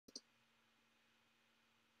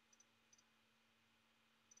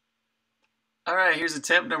Alright, here's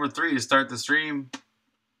attempt number 3 to start the stream.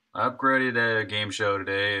 I upgraded a game show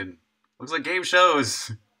today, and looks like game shows.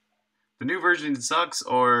 The new version sucks,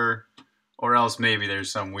 or else maybe there's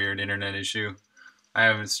some weird internet issue. I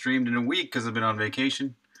haven't streamed in a week because I've been on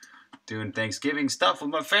vacation, doing Thanksgiving stuff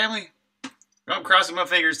with my family. I'm crossing my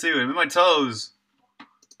fingers too, and my toes.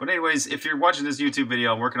 But anyways, if you're watching this YouTube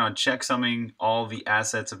video, I'm working on checksumming all the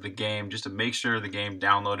assets of the game just to make sure the game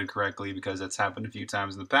downloaded correctly, because that's happened a few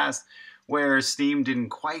times in the past where Steam didn't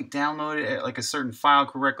quite download it, like a certain file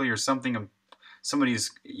correctly, or something, somebody's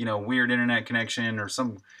weird internet connection, or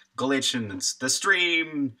some glitch in the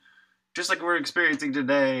stream, just like we're experiencing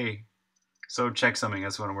today. So checksumming,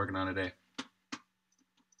 that's what I'm working on today.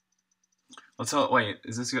 Wait,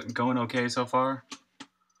 is this going okay so far?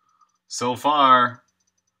 So far.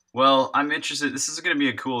 Well, I'm interested. This is going to be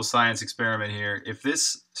a cool science experiment here. If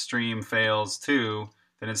this stream fails too,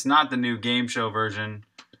 then it's not the new game show version.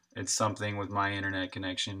 It's something with my internet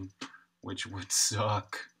connection, which would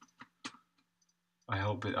suck. I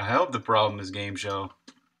hope the problem is game show.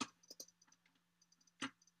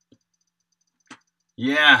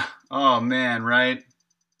 Yeah. Oh man, right?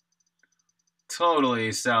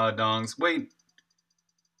 Totally salad dongs. Wait,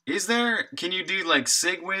 can you do like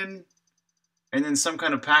Sigwin and then some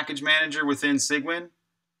kind of package manager within Sigwin?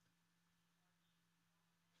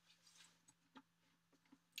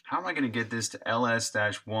 How am I going to get this to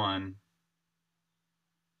ls-1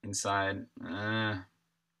 inside? Man,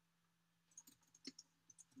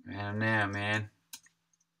 man.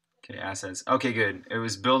 Okay, assets. Okay, good. It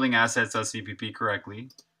was building assets.cpp correctly.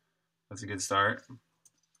 That's a good start.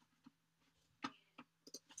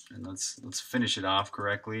 And let's finish it off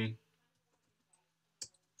correctly.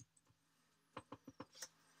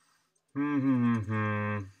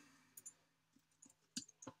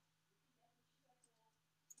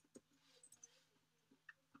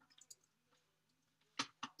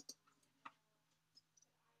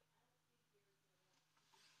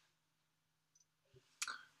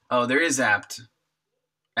 Oh, there is apt.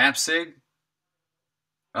 AppSig?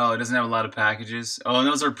 Oh, it doesn't have a lot of packages. Oh, and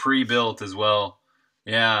those are pre-built as well.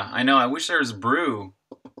 Yeah, I know. I wish there was brew.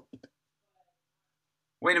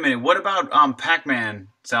 Wait a minute. What about Pac-Man,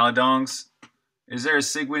 salad dongs? Is there a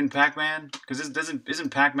Sigwin Pac-Man? Because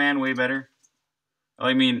isn't Pac-Man way better?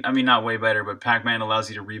 I mean not way better, but Pac-Man allows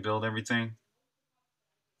you to rebuild everything.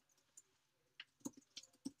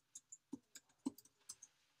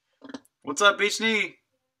 What's up, Beach Knee?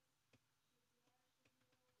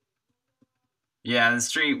 Yeah, the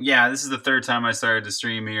stream. Yeah, this is the third time I started to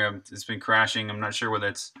stream here. It's been crashing. I'm not sure whether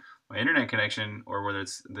it's my internet connection or whether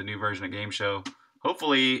it's the new version of Game Show.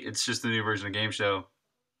 Hopefully, it's just the new version of Game Show.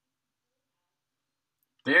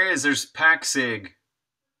 There's PacSig.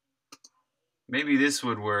 Maybe this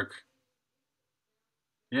would work.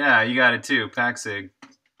 Yeah, you got it too, PacSig.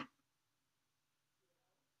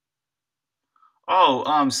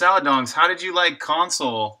 Oh, Salad Dongs, how did you like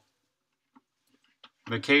console?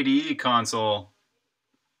 The KDE console.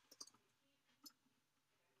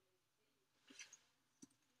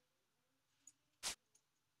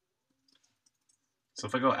 So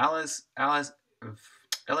if I go ls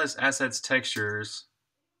assets textures,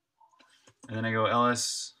 and then I go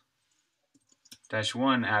ls-1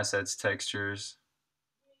 assets textures,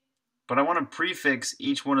 but I want to prefix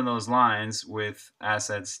each one of those lines with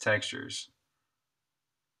assets textures.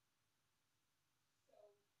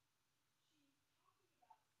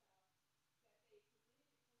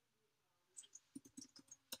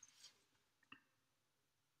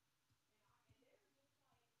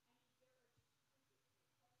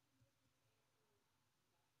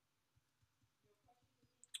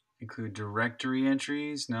 Include directory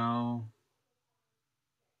entries? No.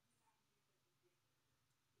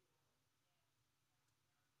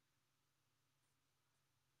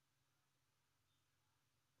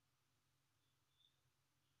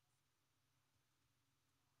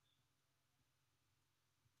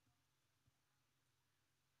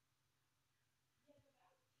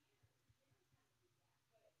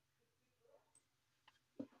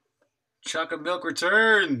 Chocolate milk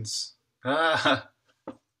returns. Ah.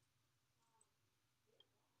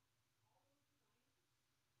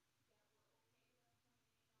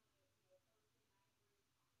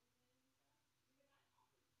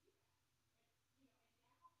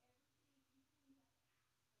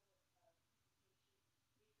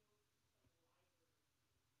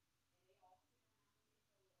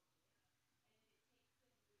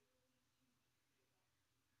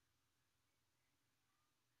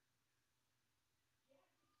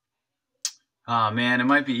 Oh man, it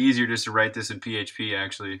might be easier just to write this in PHP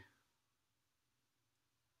actually.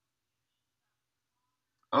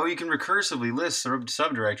 Oh, you can recursively list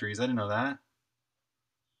subdirectories. I didn't know that.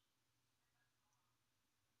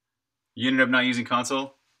 You ended up not using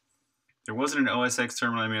console? There wasn't an OS X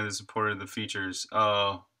terminal emulator that supported the features.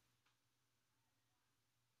 Oh.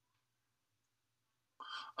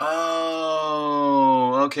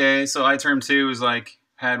 Oh, okay. So iTerm 2 was like,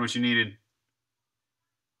 had what you needed.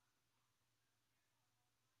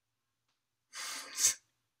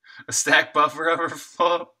 A stack buffer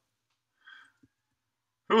overflow?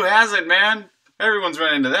 Who hasn't, man? Everyone's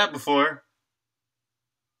run into that before.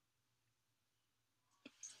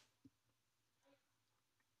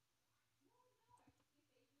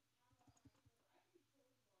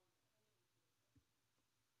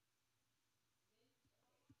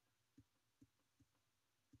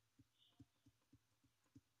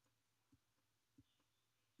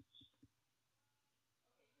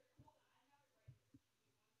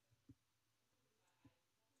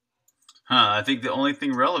 Huh, I think the only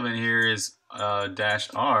thing relevant here is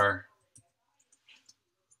 -R.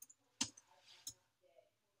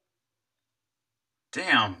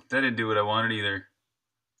 Damn, that didn't do what I wanted either.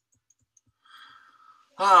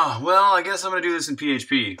 Ah, well, I guess I'm going to do this in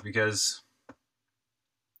PHP because...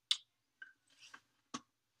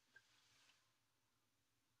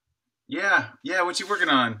 Yeah, what you working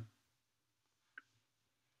on?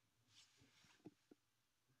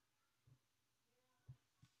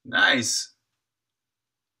 Nice.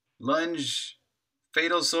 Lunge,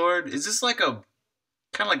 Fatal Sword. Is this like a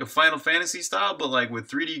kind of like a Final Fantasy style, but like with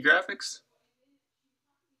 3D graphics?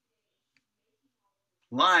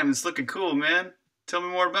 Lime, it's looking cool, man. Tell me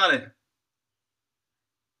more about it.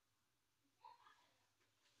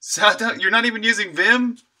 Salad, you're not even using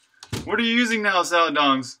Vim? What are you using now, Salad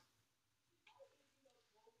Dongs?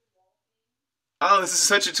 Oh, this is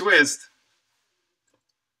such a twist.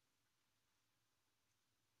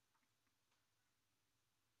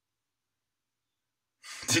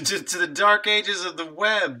 to the dark ages of the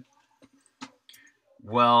web.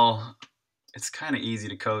 Well, it's kind of easy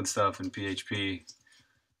to code stuff in PHP.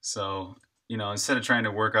 So, you know, instead of trying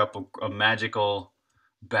to work up a magical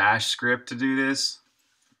bash script to do this,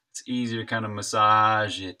 it's easier to kind of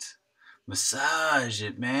massage it. Massage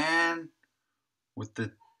it, man. With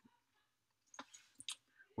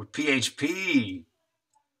PHP.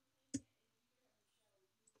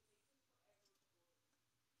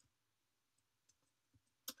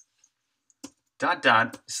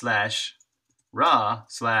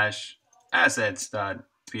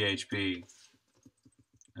 /raw/assets.php.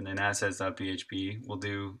 And then assets.php will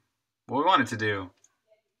do what we want it to do.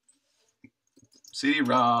 cd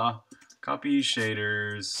raw, copy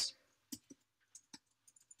shaders,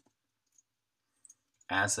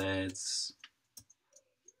 assets.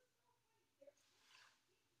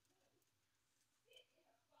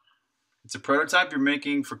 It's a prototype you're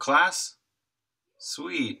making for class?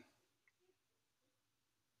 Sweet.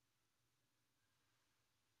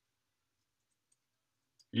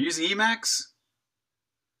 You're using Emacs?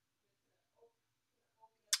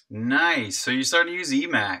 Nice. So you're starting to use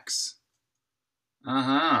Emacs.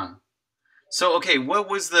 Uh-huh. So okay, what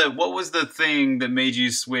was the thing that made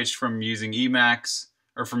you switch from using Emacs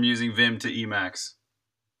or from using Vim to Emacs?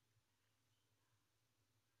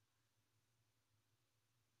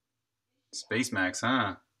 Spacemacs,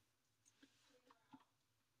 huh?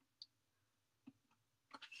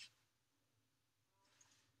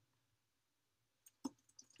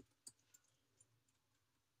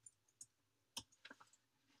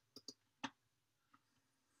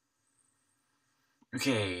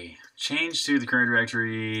 Okay, change to the current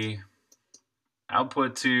directory,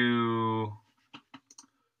 output to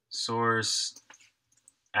source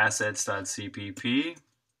assets.cpp.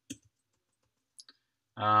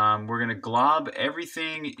 We're going to glob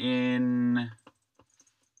everything in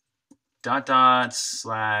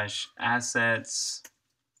 /assets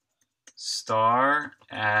star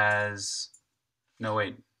as, no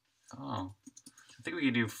wait, oh, I think we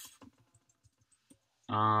could do **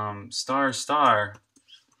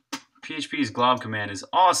 PHP's glob command is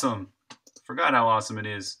awesome. Forgot how awesome it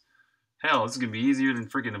is. Hell, this is gonna be easier than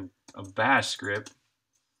freaking a bash script.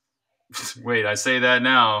 Wait, I say that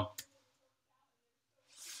now.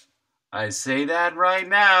 I say that right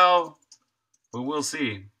now, but we'll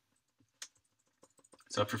see.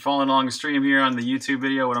 So if you're following along the stream here on the YouTube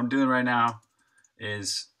video, what I'm doing right now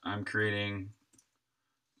is I'm creating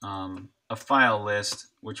a file list,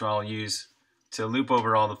 which I'll use to loop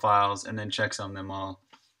over all the files and then checksum them all.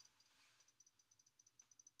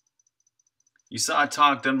 You saw a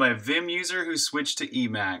talk done by a Vim user who switched to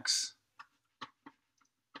Emacs.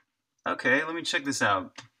 Okay, let me check this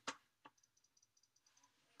out.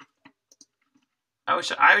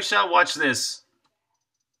 I shall watch this.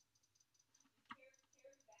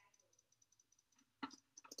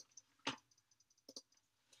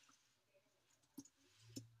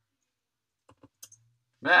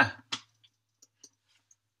 Ah.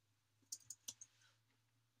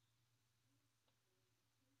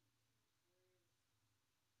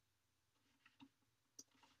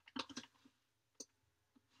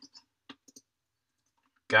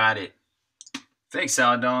 Got it. Thanks,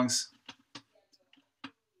 Salad Dongs.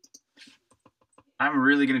 I'm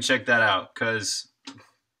really going to check that out because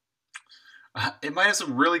it might have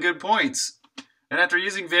some really good points. And after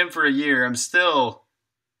using Vim for a year, I'm still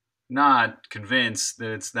not convinced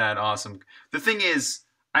that it's that awesome. The thing is,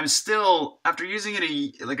 I'm still, after using it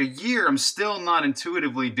a year, I'm still not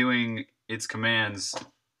intuitively doing its commands.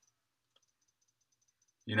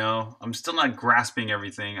 You know, I'm still not grasping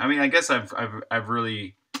everything. I mean, I guess I've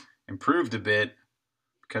really improved a bit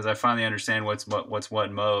because I finally understand what's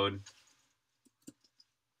what mode.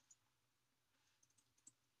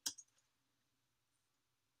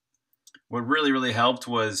 What really helped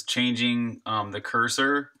was changing the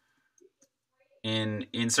cursor in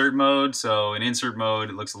insert mode. So in insert mode,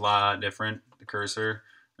 it looks a lot different, the cursor.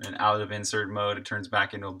 And out of insert mode, it turns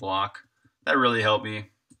back into a block. That really helped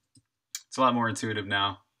me. It's a lot more intuitive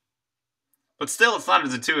now. But still, it's not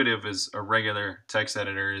as intuitive as a regular text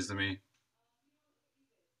editor is to me.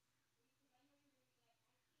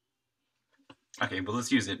 Okay, but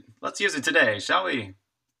let's use it. Let's use it today, shall we?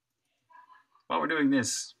 While we're doing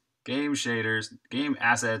this, game shaders, game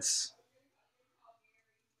assets.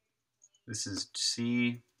 This is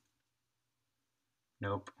C.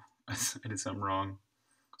 Nope, I did something wrong.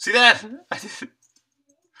 See that?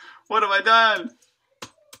 What have I done?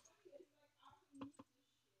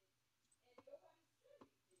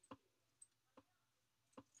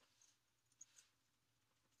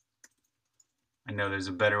 I know there's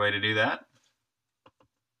a better way to do that.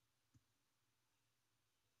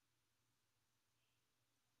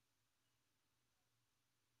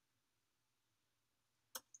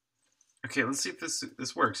 Okay, let's see if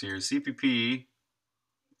this works here. CPP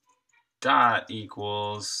dot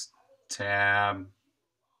equals tab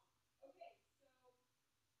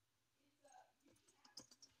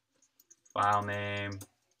file name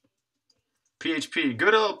PHP.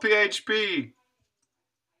 Good old PHP.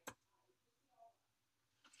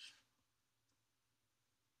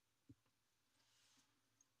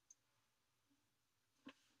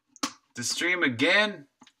 The stream again?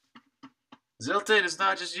 Zilton, it's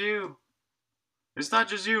not just you. It's not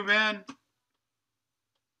just you, man.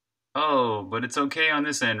 Oh, but it's okay on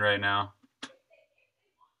this end right now.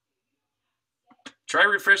 Try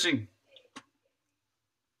refreshing.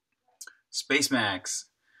 Spacemax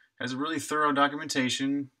has a really thorough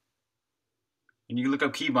documentation. And you can look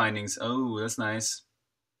up key bindings. Oh, that's nice.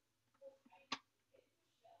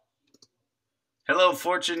 Hello,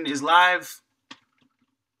 Fortune is live.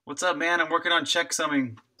 What's up, man? I'm working on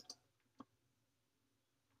checksumming.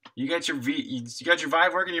 You got your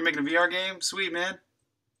Vive working? You're making a VR game? Sweet, man.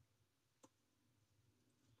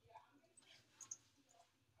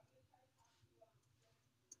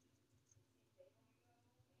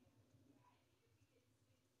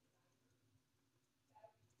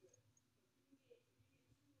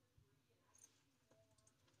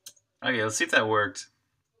 Okay, let's see if that worked.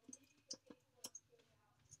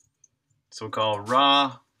 So we'll call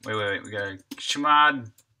raw. Wait. We gotta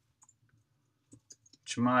chmod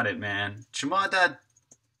it, man. Chmod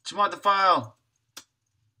the file.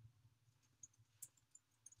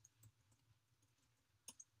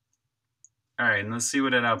 All right, and let's see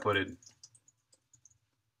what it outputted.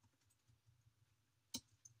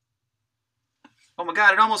 Oh my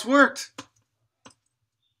god, it almost worked.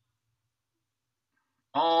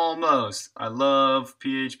 Almost. I love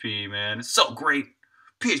PHP, man. It's so great.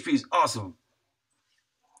 PHP is awesome.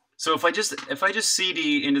 So if I just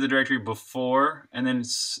cd into the directory before and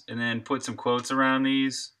then put some quotes around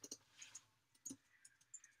these.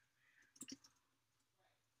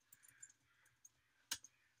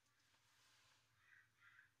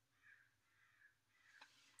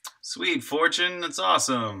 Sweet, Fortune, that's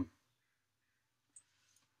awesome.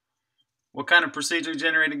 What kind of procedurally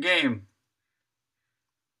generated game?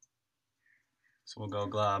 So we'll go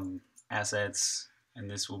glob assets,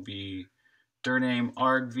 and this will be dir name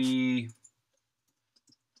argv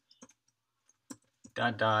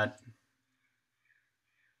dot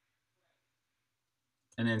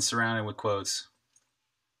and then surrounded with quotes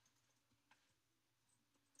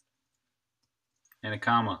and a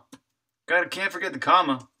comma. God, can't forget the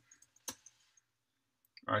comma.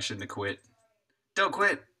 Or I shouldn't have quit. Don't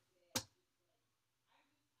quit.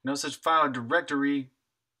 No such file directory.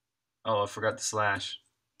 Oh, I forgot the slash.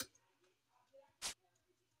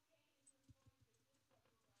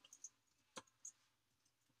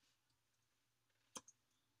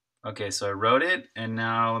 Okay, so I wrote it, and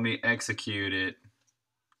now let me execute it.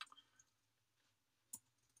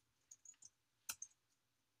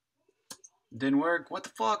 Didn't work. What the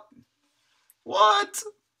fuck? What?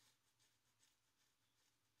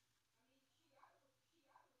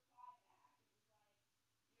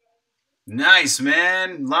 Nice,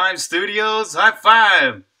 man. Live studios. High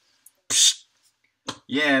five. Psst.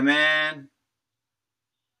 Yeah, man.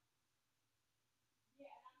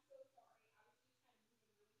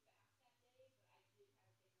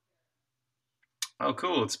 Oh,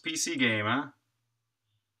 cool. It's a PC game, huh?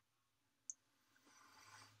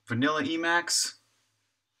 Vanilla Emacs.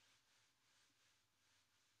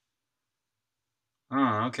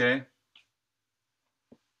 Oh, okay.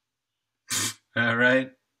 All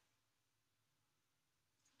right.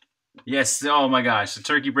 Yes. Oh my gosh, the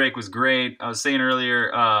turkey break was great. I was saying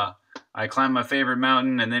earlier, I climbed my favorite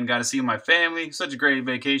mountain and then got to see my family. Such a great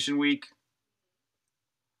vacation week.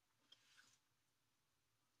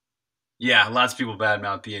 Yeah, lots of people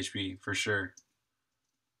badmouth PHP for sure.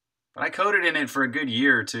 But I coded in it for a good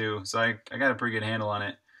year or two, so I got a pretty good handle on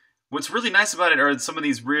it. What's really nice about it are some of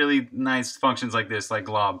these really nice functions like this, like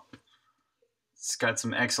glob. It's got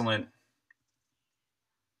some excellent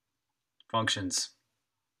functions.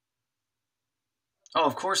 Oh,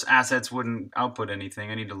 of course assets wouldn't output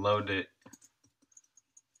anything. I need to load it,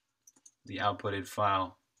 the outputted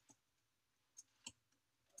file.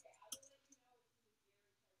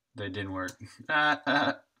 That didn't work.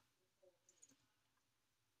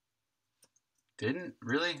 Didn't?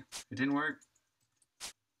 Really? It didn't work?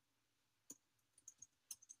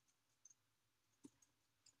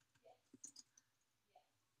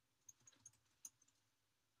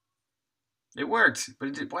 It worked, but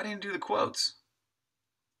why didn't it do the quotes?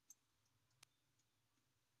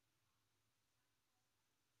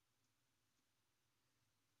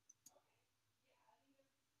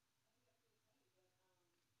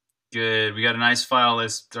 Good. We got a nice file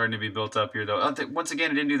list starting to be built up here, though. Oh, once again,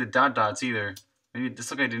 it didn't do the dot dots either. Maybe this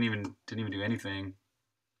looked like it didn't even do anything.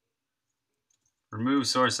 Remove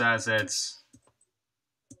source assets.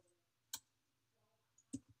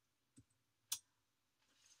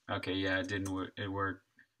 Okay, yeah, it didn't work. It worked.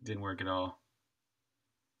 Didn't work at all.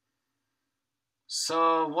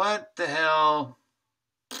 So what the hell?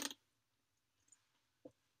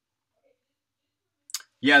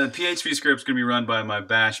 Yeah, the PHP script's gonna be run by my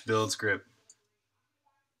bash build script.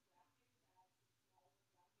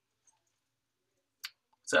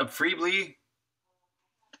 What's up, Freebly?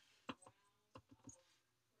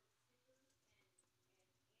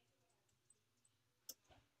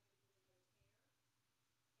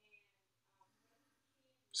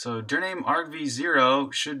 So dir name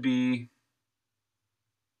argv0 should be.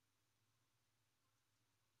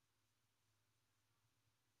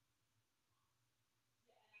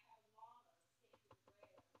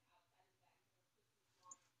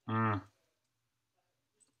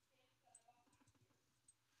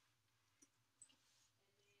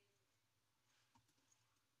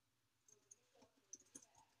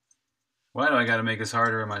 Why do I gotta make this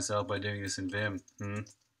harder on myself by doing this in Vim?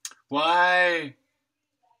 Why?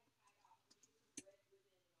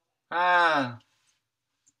 Ah.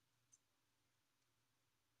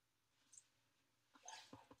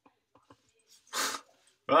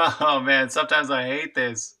 Oh man, sometimes I hate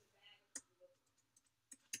this.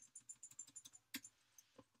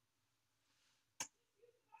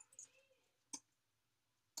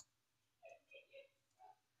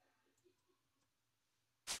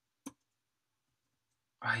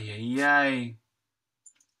 Ay, ay, ay.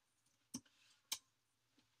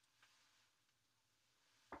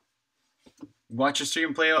 Watch your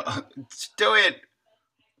stream play. Do it.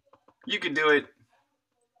 You can do it.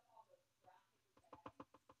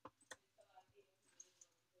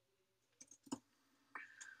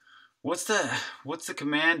 What's the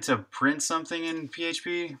command to print something in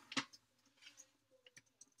PHP?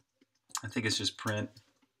 I think it's just print.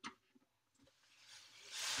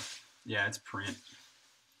 Yeah, it's print.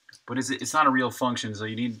 But it's not a real function, so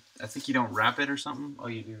you need, I think you don't wrap it or something. Oh,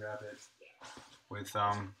 you do wrap it with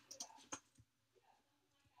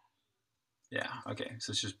yeah, okay.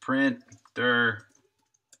 So it's just print dir.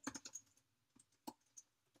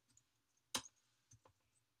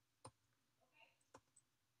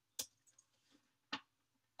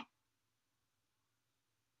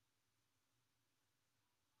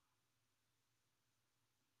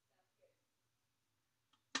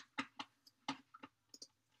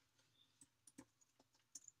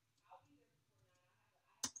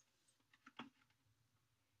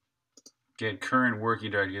 Get current working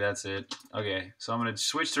directory. That's it. Okay, so I'm gonna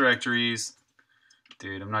switch directories.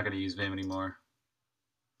 Dude, I'm not gonna use Vim anymore.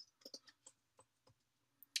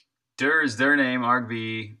 Dir is their name,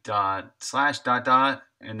 argv dot slash dot dot,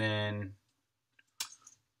 and then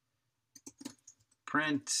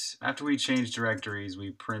print. After we change directories, we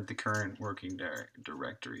print the current working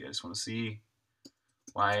directory. I just want to see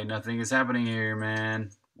why nothing is happening here, man.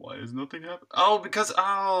 Why is nothing happening? Oh, because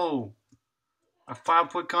our file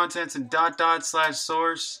put contents in dot dot slash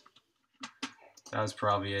source. That was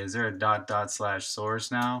probably it. Is there a dot dot slash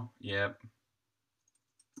source now? Yep.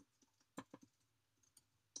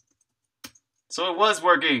 So it was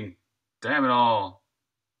working. Damn it all.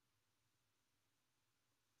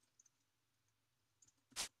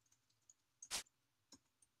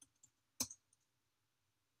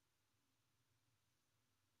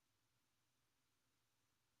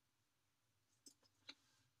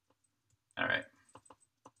 All right.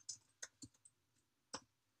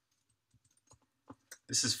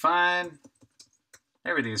 This is fine.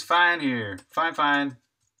 Everything is fine here. Fine, fine.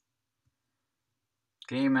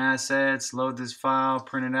 Game assets, load this file,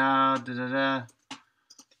 print it out, da da da.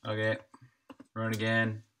 Okay, run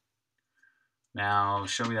again. Now,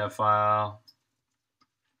 show me that file.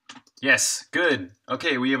 Yes, good.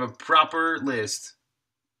 Okay, we have a proper list.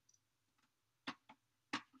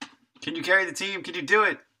 Can you carry the team? Can you do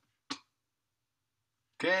it?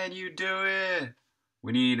 Can you do it?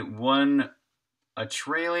 We need a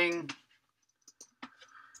trailing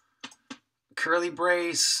curly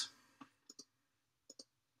brace.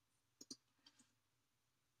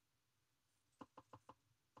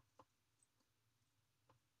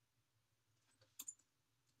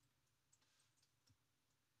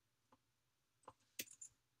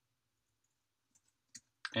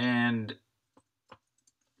 And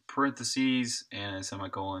parentheses and a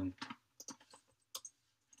semicolon.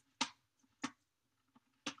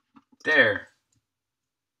 There.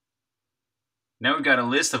 Now we've got a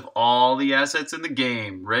list of all the assets in the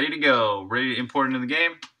game, ready to go, ready to import into the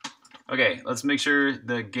game. Okay, let's make sure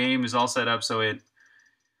the game is all set up so it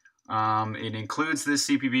includes this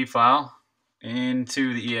CPP file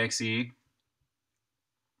into the exe.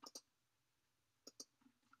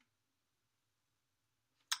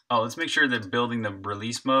 Oh, let's make sure that building the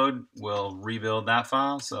release mode will rebuild that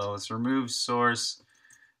file. So let's remove source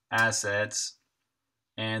assets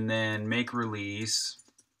and then make release.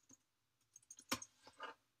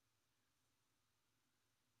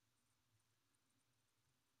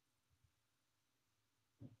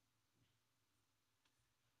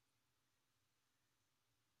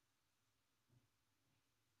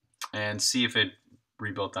 And see if it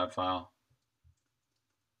rebuilt that file.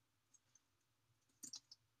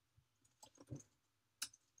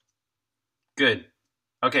 Good.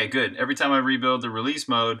 Okay, good. Every time I rebuild the release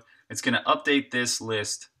mode, it's going to update this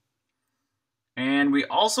list. And we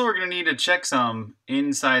also are going to need a checksum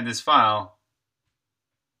inside this file.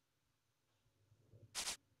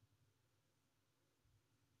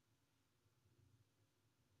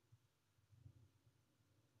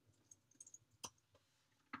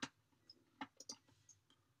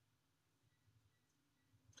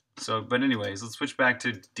 So, but anyways, let's switch back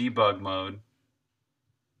to debug mode.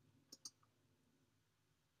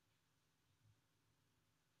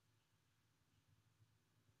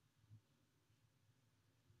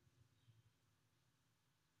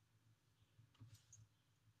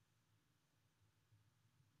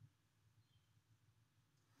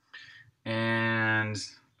 And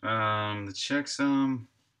the checksum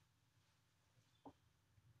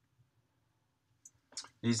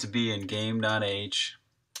needs to be in game.h.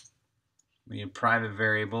 We need a private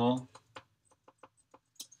variable,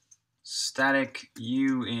 static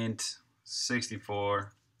uint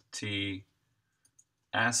 64t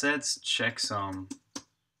assets checksum.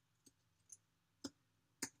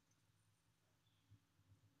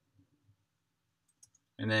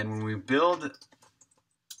 And then when we build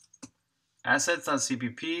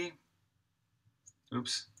assets.cpp,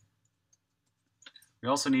 oops, we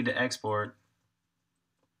also need to export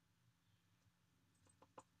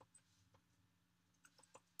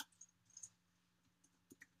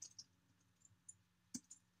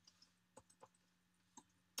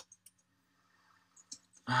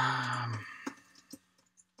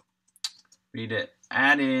we need to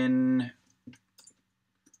add in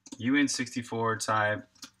uint64 type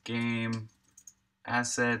game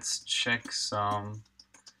assets checksum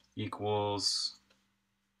equals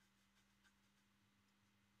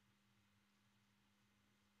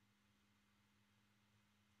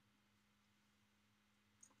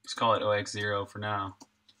let's call it OX0 for now.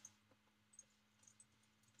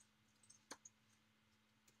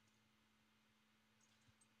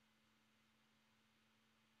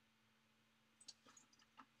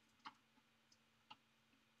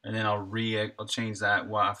 and then I'll change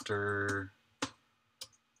that after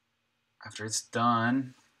it's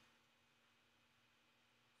done.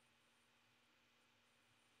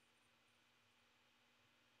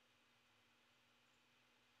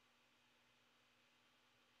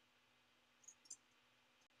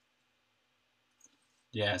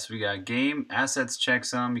 Yeah, so we got game assets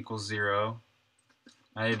checksum equals 0.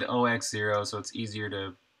 I did OX0, so it's easier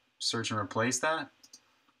to search and replace that.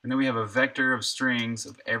 And then we have a vector of strings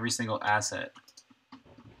of every single asset.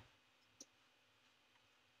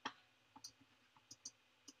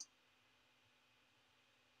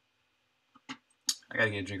 I gotta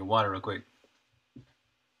get a drink of water real quick.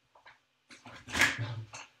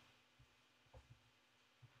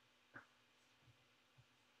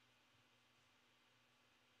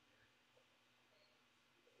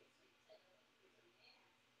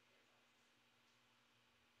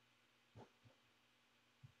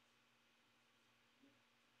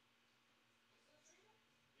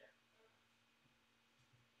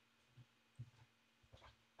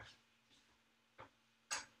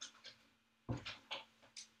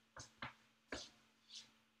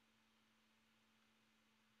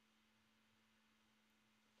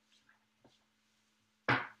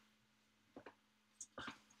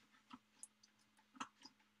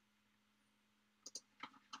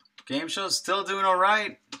 Game Show's still doing all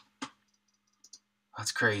right.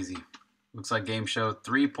 That's crazy. Looks like Game Show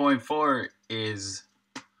 3.4 is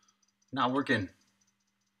not working.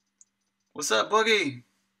 What's up, Boogie?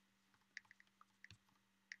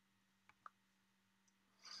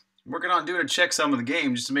 I'm working on doing a checksum of the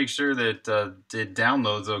game just to make sure that it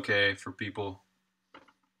downloads okay for people.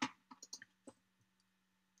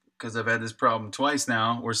 Because I've had this problem twice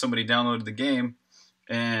now where somebody downloaded the game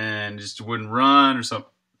and just wouldn't run or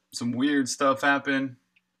some weird stuff happened.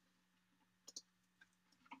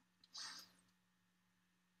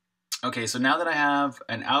 Okay, so now that I have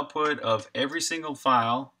an output of every single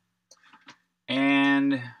file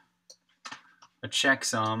and a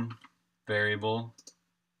checksum variable,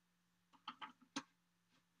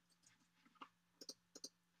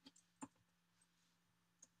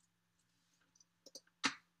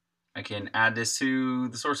 I can add this to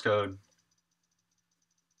the source code.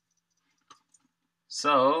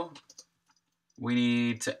 So we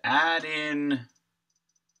need to add in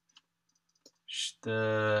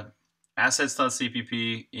the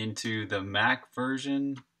assets.cpp into the Mac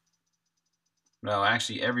version. No,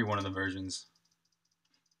 actually every one of the versions.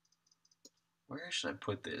 Where should I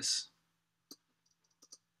put this?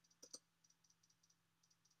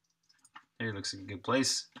 Here looks like a good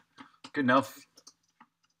place. Good enough.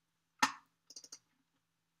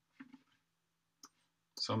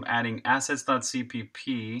 So I'm adding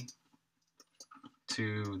assets.cpp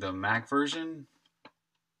to the Mac version,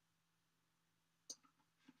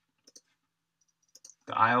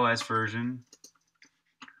 the iOS version.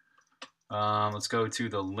 Let's go to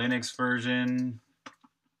the Linux version.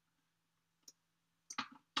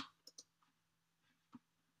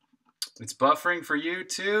 It's buffering for you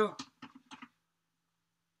too?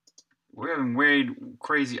 We're having weird,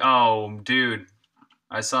 crazy. Oh, dude.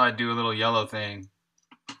 I saw it do a little yellow thing.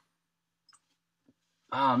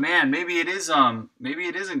 Oh man, maybe it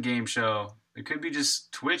isn't Game Show. It could be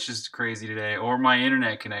just Twitch is crazy today, or my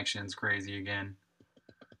internet connection's crazy again.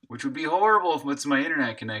 Which would be horrible if it's my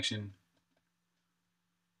internet connection.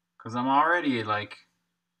 Because I'm already like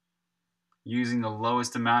using the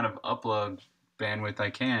lowest amount of upload bandwidth I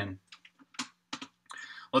can.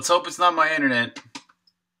 Let's hope it's not my internet.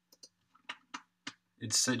 It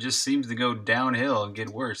just seems to go downhill and get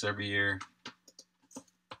worse every year.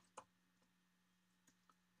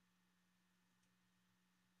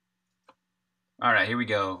 All right, here we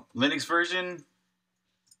go. Linux version.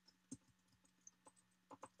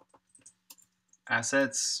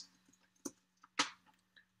 Assets.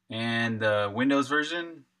 And the Windows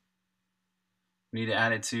version. We need to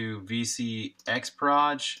add it to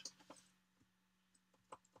VCXproj.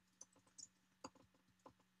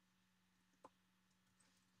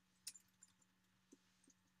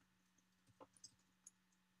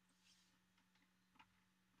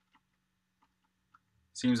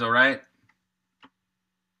 Seems all right.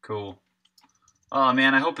 Cool. Oh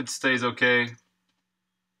man, I hope it stays okay.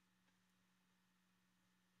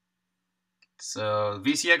 So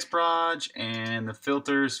VCXproj and the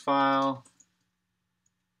filters file.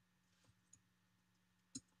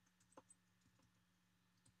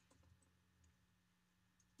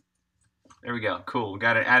 There we go. Cool. We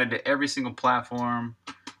got it added to every single platform.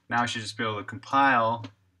 Now I should just be able to compile.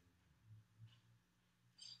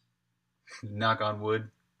 Knock on wood.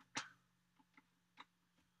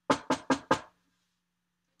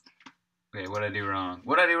 Okay, what did I do wrong?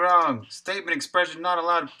 What did I do wrong? Statement expression not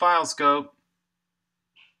allowed in file scope.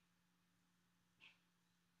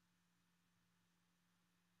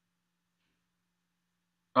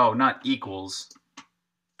 Oh, not equals.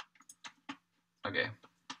 Okay,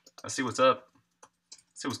 let's see what's up.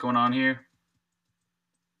 See what's going on here.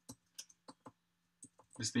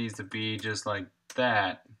 This needs to be just like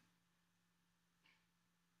that.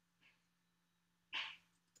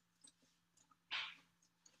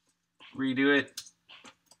 Redo it.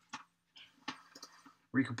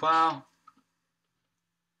 Recompile.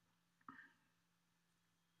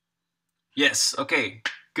 Yes, okay,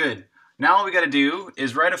 good. Now all we gotta do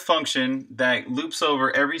is write a function that loops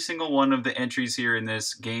over every single one of the entries here in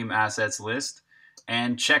this game assets list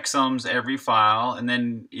and checksums every file, and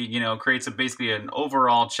then creates basically an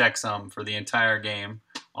overall checksum for the entire game,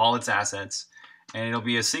 all its assets, and it'll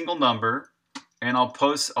be a single number. And I'll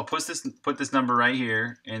put this number right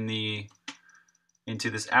here into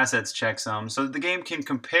this assets checksum so that the game can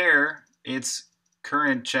compare its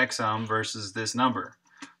current checksum versus this number.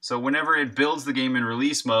 So whenever it builds the game in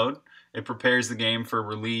release mode, it prepares the game for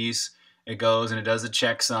release. It goes and it does a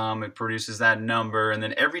checksum. It produces that number, and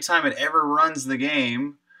then every time it ever runs the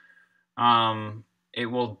game, it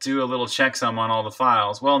will do a little checksum on all the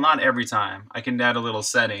files. Well, not every time. I can add a little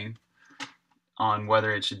setting on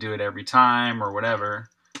whether it should do it every time or whatever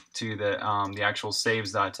to the actual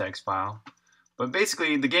saves.txt file. But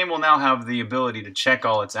basically, the game will now have the ability to check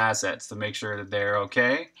all its assets to make sure that they're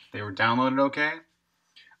okay, they were downloaded okay,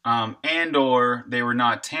 and or they were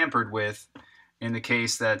not tampered with. In the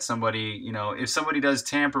case that somebody, if somebody does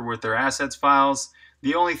tamper with their assets files,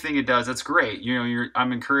 the only thing it does, that's great.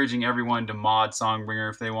 I'm encouraging everyone to mod Songbringer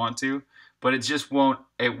if they want to, but it just won't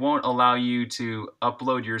allow you to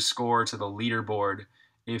upload your score to the leaderboard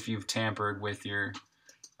if you've tampered with your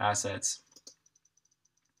assets.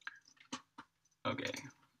 Okay,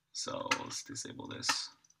 so let's disable this.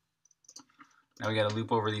 Now we got to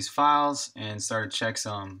loop over these files and start a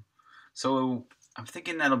checksum. So I'm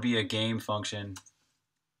thinking that'll be a game function.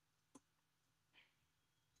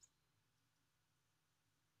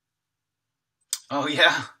 Oh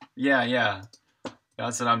yeah, yeah.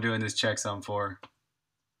 That's what I'm doing this checksum for.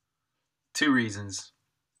 2 reasons.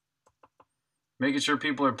 Making sure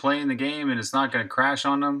people are playing the game and it's not going to crash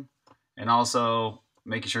on them, and also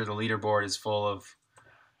making sure the leaderboard is full of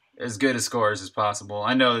as good a scores as possible.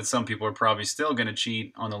 I know that some people are probably still going to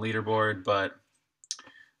cheat on the leaderboard, but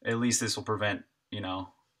at least this will prevent,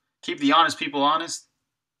 keep the honest people honest.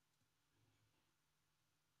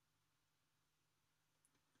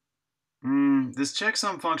 This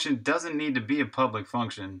checksum function doesn't need to be a public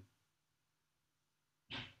function.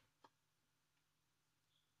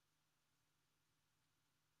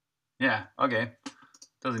 Yeah, okay.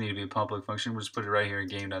 Doesn't need to be a public function. We'll just put it right here in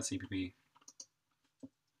game.cpp.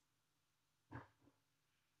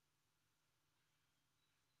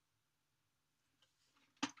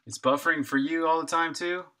 It's buffering for you all the time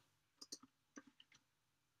too?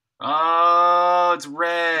 Oh, it's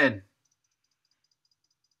red.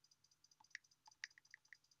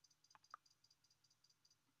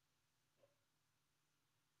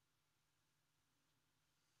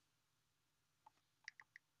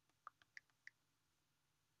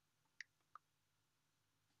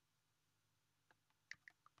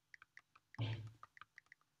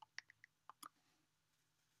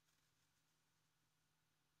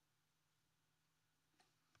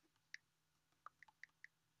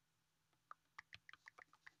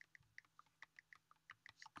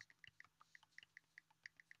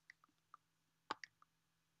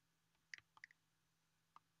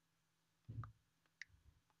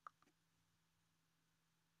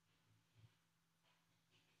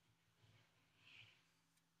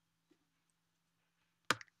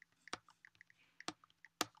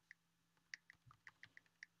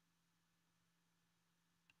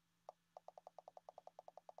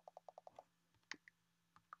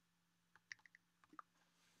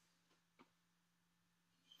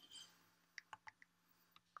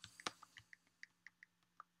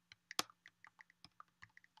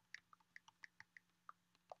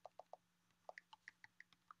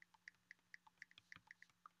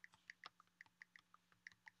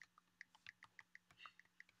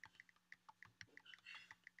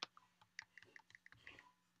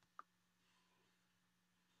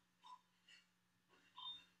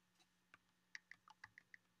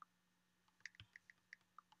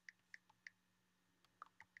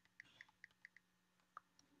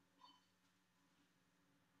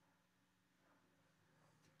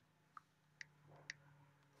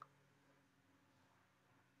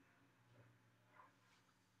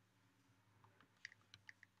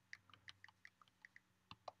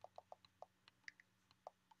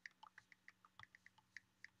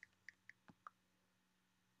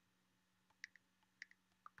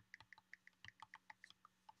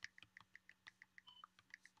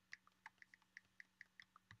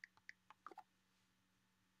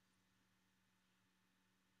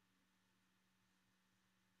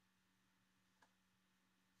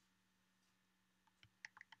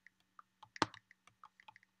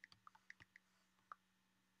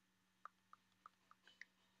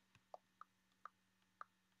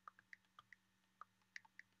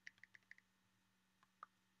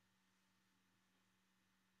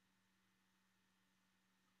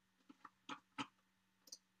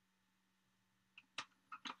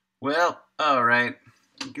 Well, alright.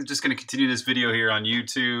 I'm just going to continue this video here on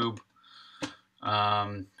YouTube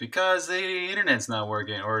because the internet's not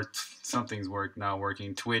working, or something's not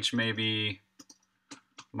working. Twitch maybe,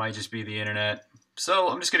 might just be the internet. So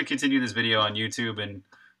I'm just going to continue this video on YouTube, and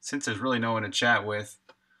since there's really no one to chat with,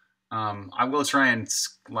 I will try and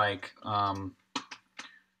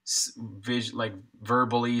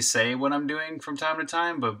verbally say what I'm doing from time to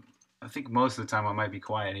time, but I think most of the time I might be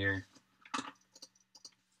quiet here.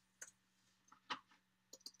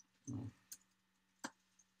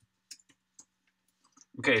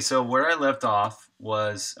 Okay, so where I left off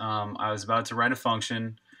was I was about to write a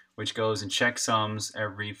function which goes and checksums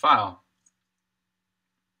every file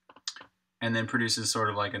and then produces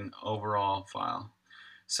sort of like an overall file.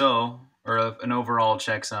 So, or an overall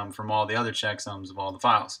checksum from all the other checksums of all the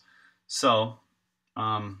files. So,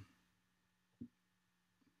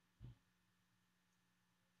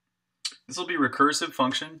 this will be a recursive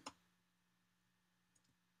function.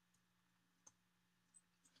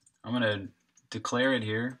 I'm going to declare it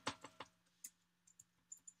here.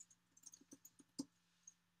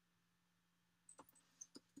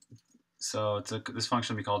 So this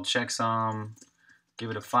function will be called checksum. Give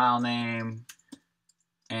it a file name,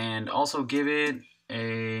 and also give it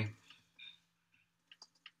a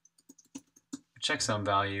checksum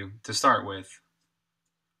value to start with.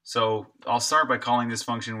 So I'll start by calling this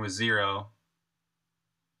function with 0.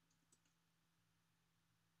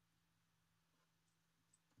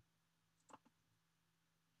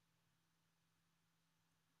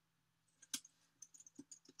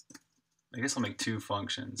 I guess I'll make two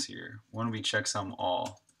functions here. One will be checksum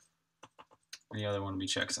all, and the other one will be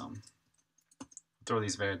checksum. I'll throw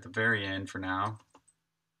these at the very end for now.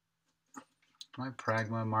 Am I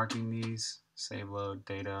pragma marking these? Save load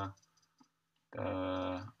data.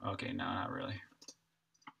 Okay, no, not really.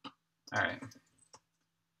 All right.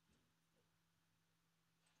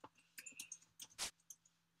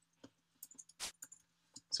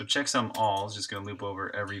 So checksum all is just going to loop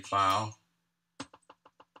over every file,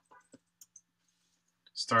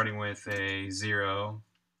 starting with a 0.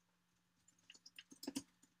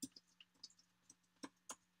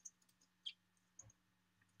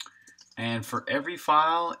 And for every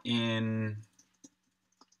file in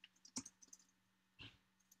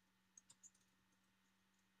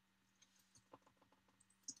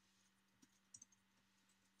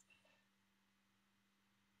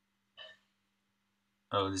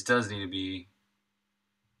this does need to be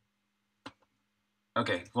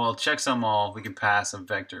okay. Well, checksum all, we can pass a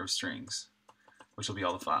vector of strings, which will be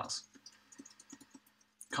all the files.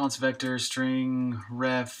 Const vector string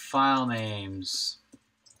ref file names.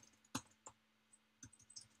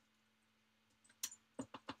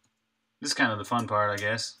 This is kind of the fun part, I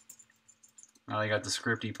guess. Now I got the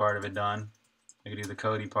scripty part of it done. I can do the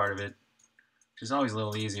codey part of it, which is always a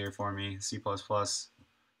little easier for me, C++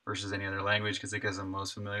 versus any other language, because I'm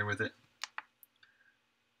most familiar with it.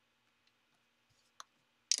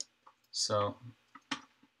 So,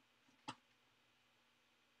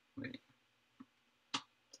 wait.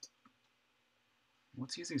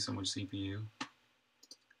 What's using so much CPU?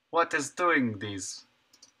 What is doing these?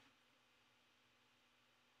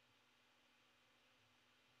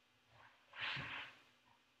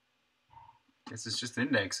 Guess it's just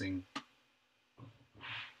indexing.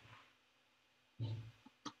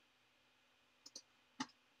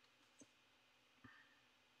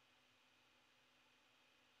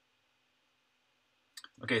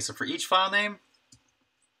 Okay, so for each file name,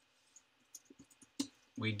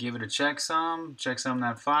 we give it a checksum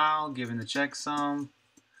that file, given the checksum.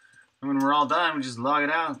 And when we're all done, we just log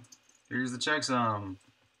it out. Here's the checksum.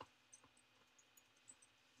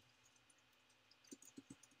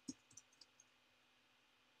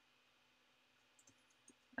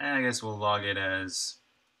 And I guess we'll log it as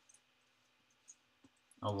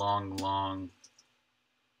a long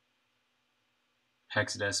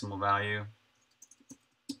hexadecimal value.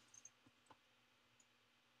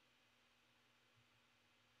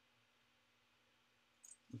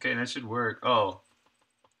 Okay, that should work. Oh,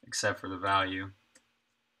 except for the value.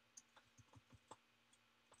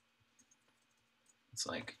 It's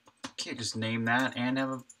like, you can't just name that and have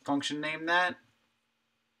a function name that.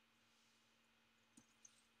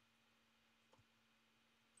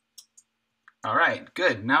 All right,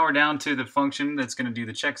 good. Now we're down to the function that's going to do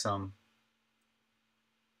the checksum.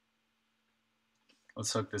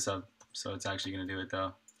 Let's hook this up so it's actually going to do it,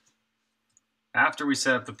 though. After we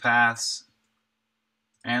set up the paths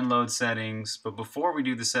and load settings, but before we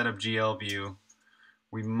do the setup GL view,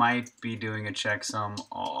 we might be doing a checksum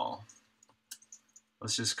all.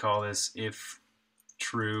 Let's just call this if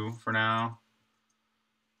true for now.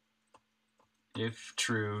 If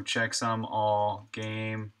true, checksum all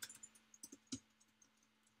game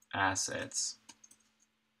assets.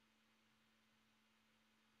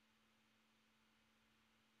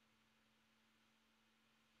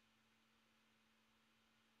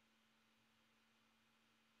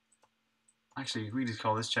 Actually, we just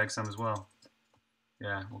call this checksum as well.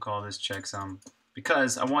 Yeah, we'll call this checksum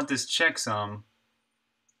because I want this checksum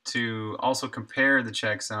to also compare the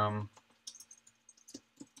checksum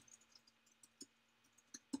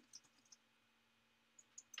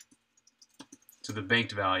to the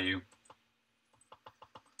baked value.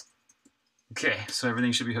 Okay, so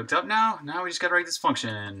everything should be hooked up now. Now we just gotta write this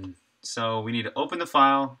function. So we need to open the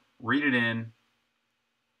file, read it in,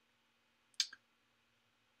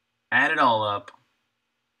 add it all up,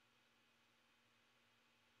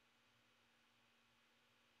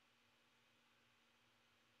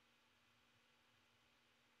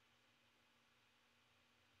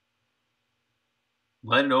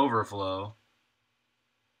 let it overflow.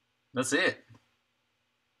 That's it.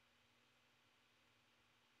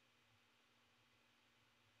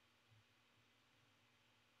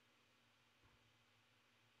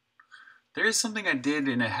 There is something I did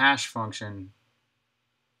in a hash function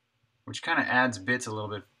which kind of adds bits a little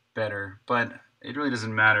bit better, but it really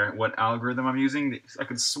doesn't matter what algorithm I'm using. I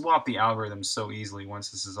could swap the algorithm so easily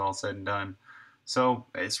once this is all said and done. So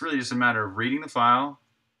it's really just a matter of reading the file.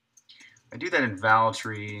 I do that in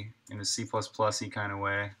valtree in a C++-y kind of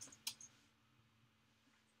way.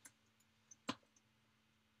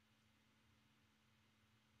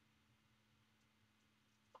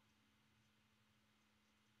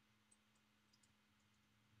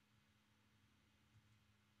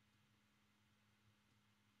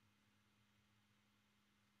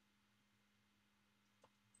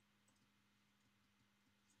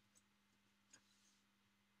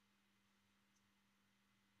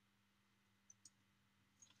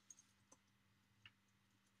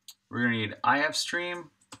 We're going to need ifstream,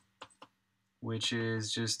 which is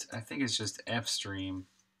just, I think it's just fstream.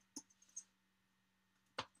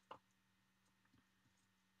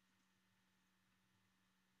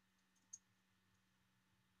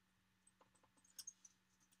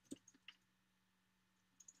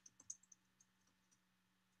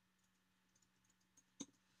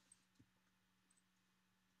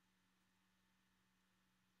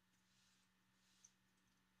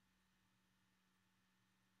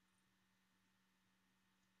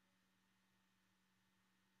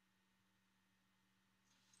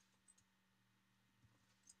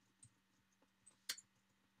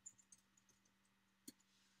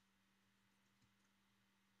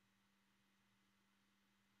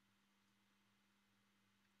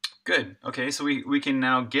 Good. Okay, so we can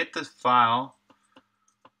now get the file,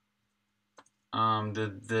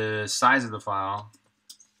 the size of the file.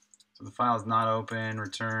 So the file is not open,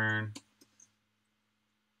 return.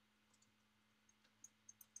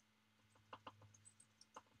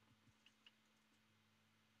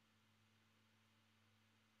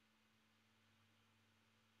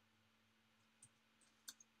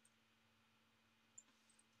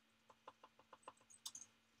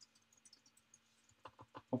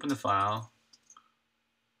 Open the file.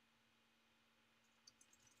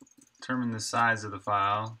 Determine the size of the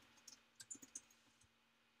file.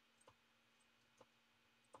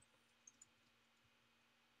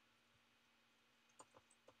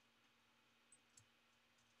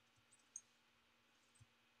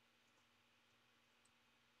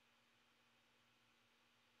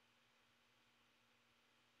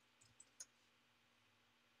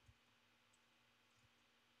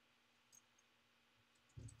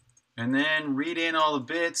 And then read in all the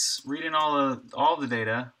bits, read in all the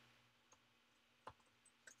data.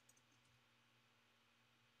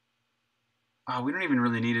 Oh, we don't even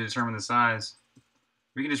really need to determine the size.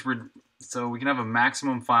 We can just so we can have a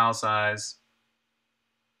maximum file size.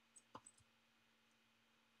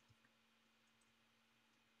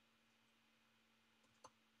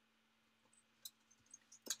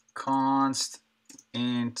 Const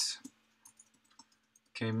int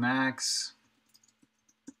okay max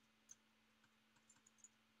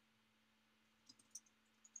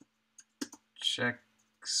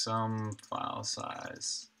checksum file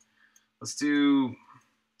size. Let's do,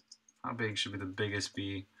 how big should be the biggest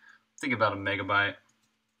be? Think about a megabyte.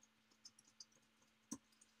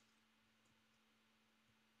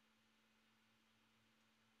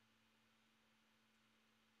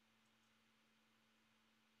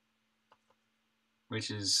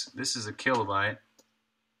 Which is, this is a kilobyte.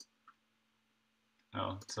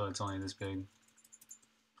 Oh, so it's only this big.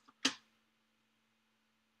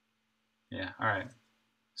 Yeah, all right.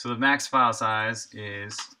 So the max file size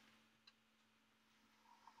is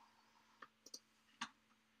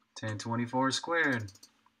 1024 squared.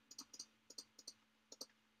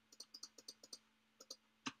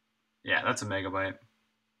 Yeah, that's a megabyte.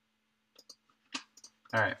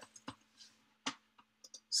 All right.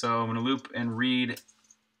 So I'm going to loop and read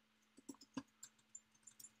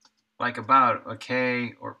like about a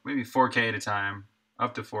K or maybe 4K at a time,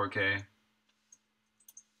 up to 4K.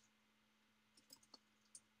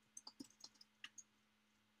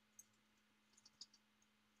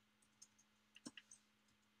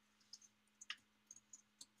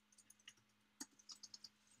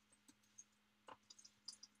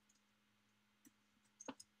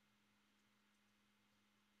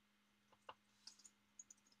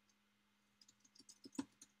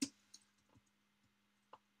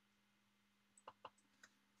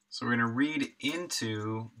 So we're going to read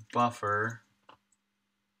into buffer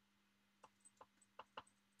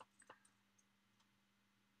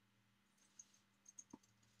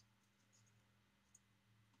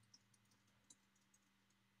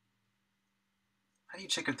how do you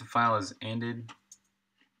check if the file is ended?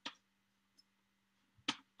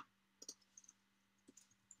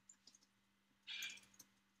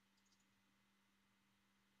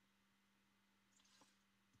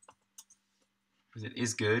 Because it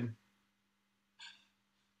is good.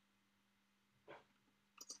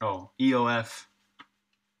 Oh, EOF.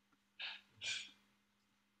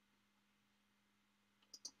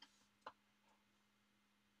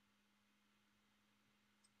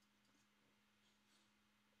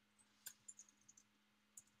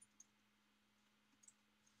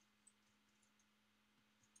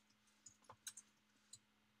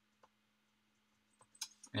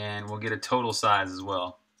 And we'll get a total size as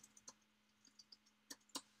well.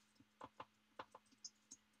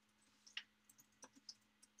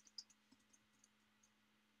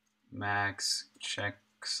 Max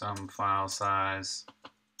checksum file size.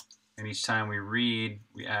 And each time we read,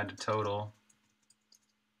 we add the total.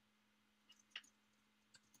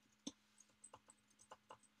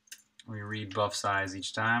 We read buff size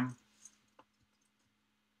each time.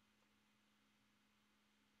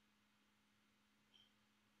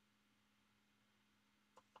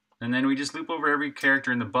 And then we just loop over every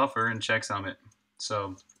character in the buffer and checksum it.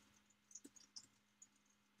 So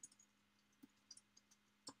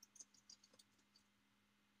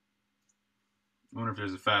I wonder if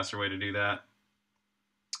there's a faster way to do that.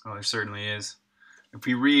 Oh, there certainly is. If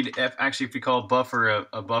we read, actually, if we call buffer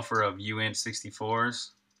a buffer of uint 64s,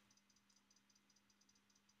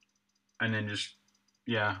 and then just,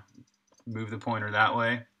 yeah, move the pointer that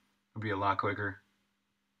way, it'll be a lot quicker.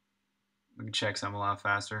 We can checksum a lot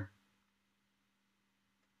faster.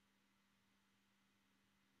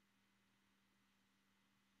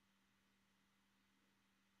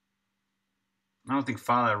 I don't think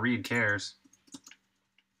file.read cares.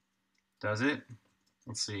 Does it?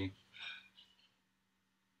 Let's see.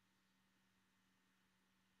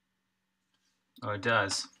 Oh, it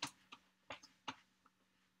does.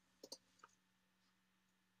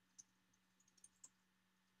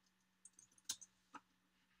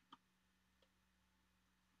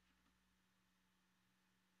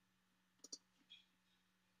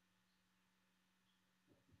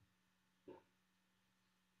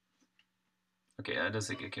 Okay, that does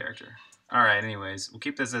take a character. All right, anyways, we'll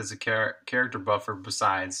keep this as a character buffer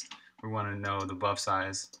besides. We want to know the buff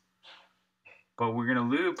size. But we're going to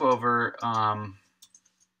loop over a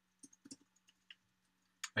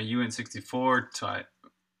uint64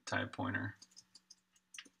 type pointer.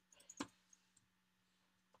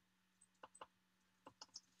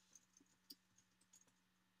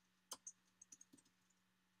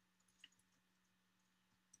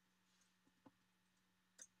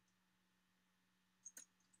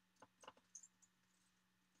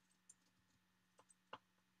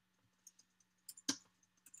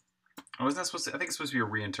 Oh, isn't that supposed to? I think it's supposed to be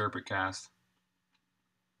a reinterpret cast.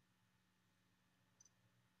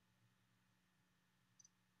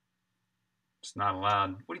 It's not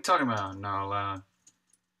allowed. What are you talking about? Not allowed.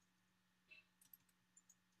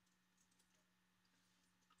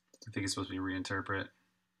 I think it's supposed to be reinterpret.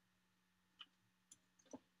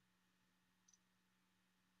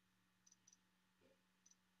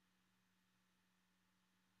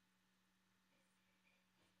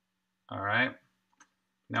 All right.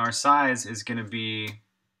 Now our size is going to be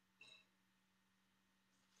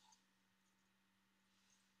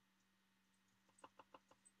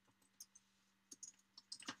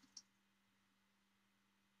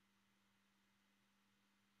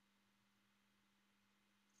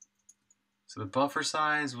so the buffer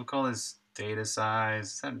size, we'll call this data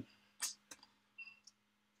size.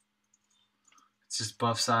 It's just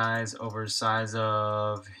buff size over size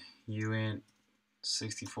of uint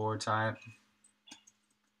 64 type.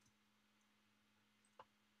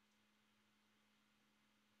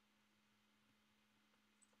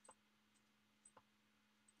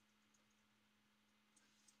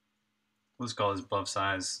 Let's call this buff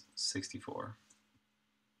size 64.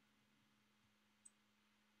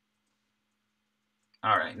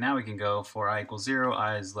 All right, now we can go for I equals 0,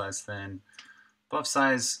 I is less than buff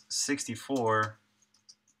size 64.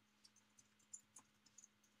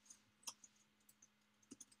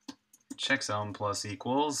 Checksum plus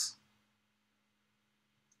equals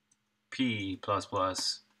P plus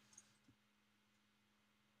plus.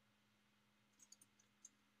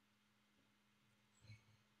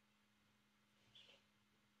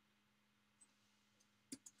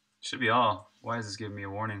 Should be all. Why is this giving me a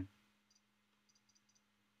warning?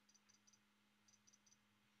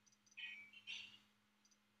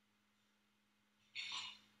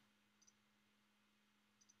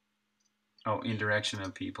 Oh, in direction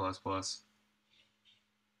of P plus plus.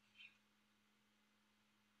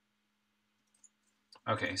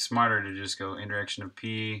 Okay, smarter to just go in direction of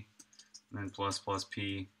P and then plus plus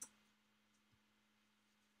P.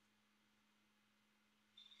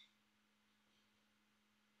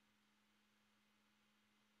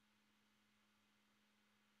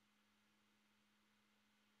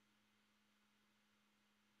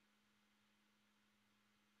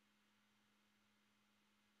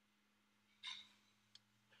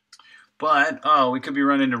 But oh, we could be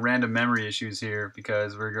running into random memory issues here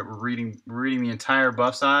because we're reading the entire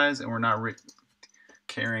buff size and we're not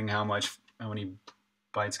caring how many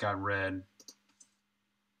bytes got read.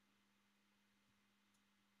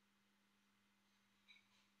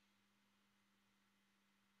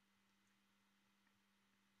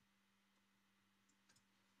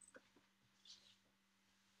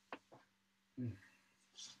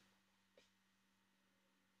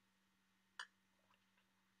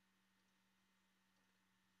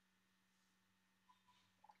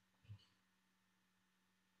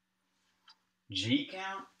 G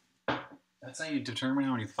count? That's how you determine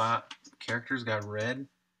how many characters got read?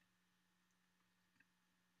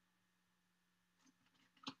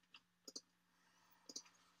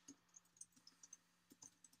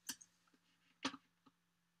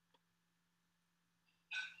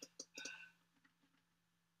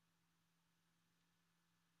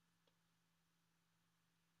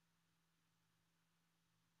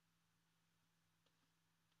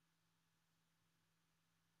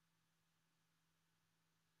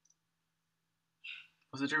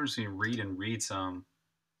 What's the difference between read and read some?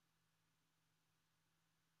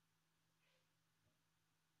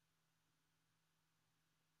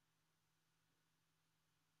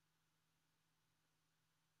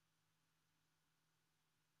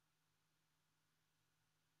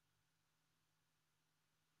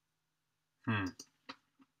 I'm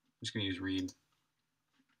just going to use read.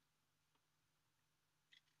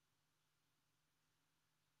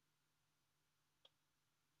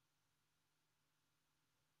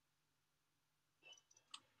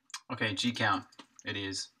 Okay, G count. It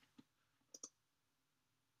is.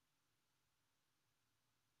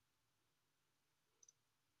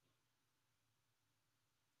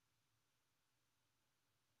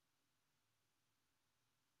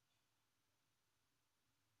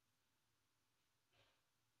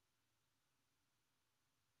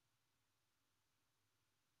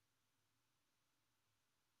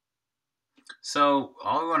 So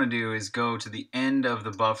all we want to do is go to the end of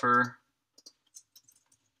the buffer.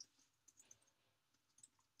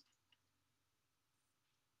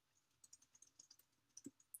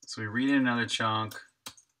 So we read in another chunk.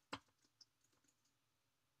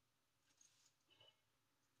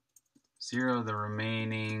 Zero the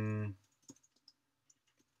remaining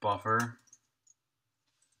buffer.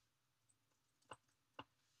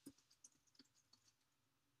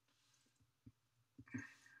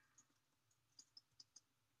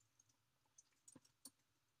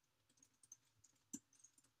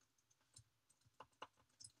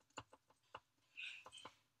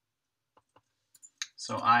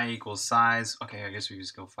 So I equals size. Okay, I guess we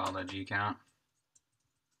just go file.g count.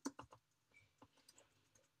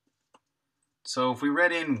 So if we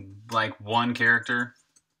read in like one character,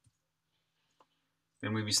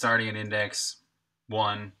 then we'd be starting at index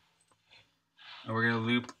 1. And we're going to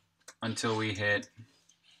loop until we hit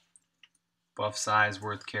buff size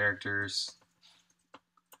worth characters.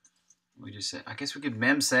 We just said, I guess we could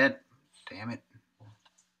memset. Damn it.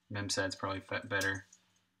 Memset's probably better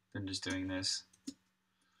than just doing this.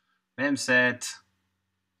 Memset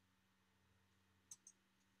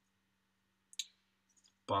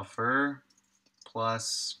buffer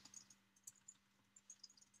plus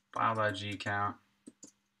file.g count.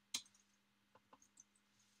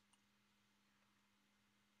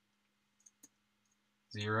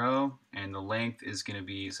 0, and the length is going to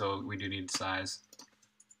be, so we do need size.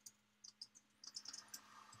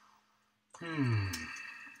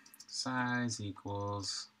 Size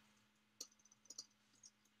equals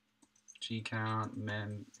G count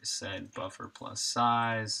mem set buffer plus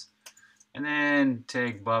size, and then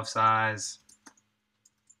take buff size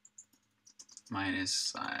minus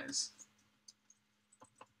size,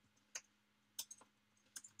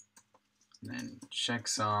 and then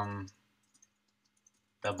checksum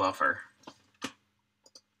the buffer.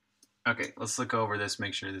 Okay, let's look over this,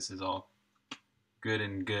 make sure this is all good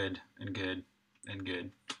and good and good and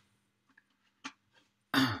good.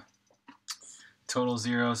 Total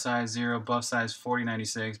 0, size 0, buff size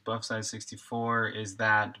 4096, buff size 64 is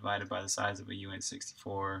that divided by the size of a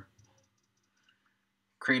UN64.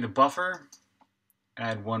 Create a buffer,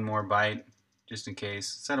 add one more byte just in case,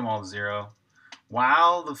 set them all to 0.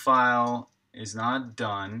 While the file is not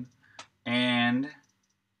done and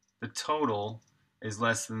the total is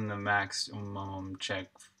less than the maximum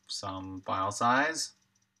checksum file size,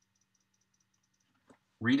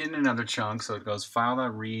 read in another chunk, so it goes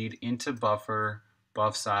file.read into buffer,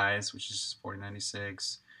 buff size, which is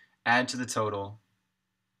 4096, add to the total,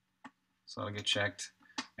 so it'll get checked.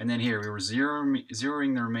 And then here, we were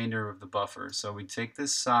zeroing the remainder of the buffer. So we take the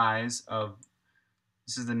size of,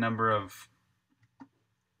 this is the number of,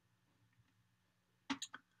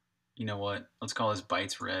 you know what, let's call this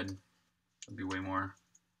bytes read. It'll be way more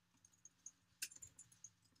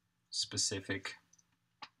specific.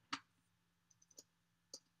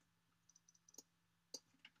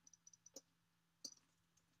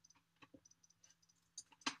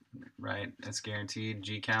 Right, that's guaranteed.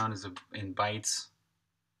 G count is in bytes.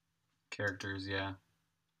 Characters, yeah.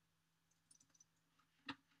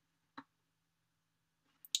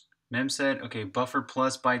 Memset, okay, buffer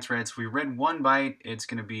plus bytes read. So we read 1 byte, it's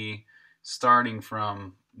going to be starting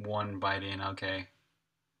from 1 byte in, okay.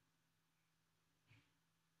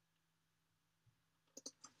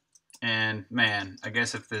 And man, I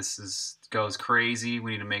guess if this goes crazy,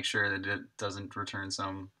 we need to make sure that it doesn't return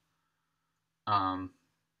some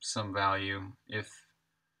value. If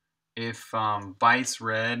bytes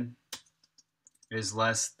read is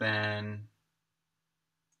less than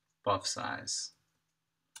buff size,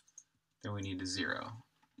 then we need to 0.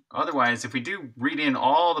 Otherwise, if we do read in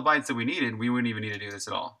all the bytes that we needed, we wouldn't even need to do this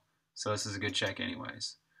at all. So this is a good check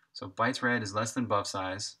anyways. So bytes read is less than buff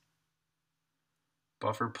size.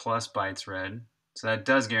 Buffer plus bytes read. So that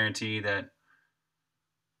does guarantee that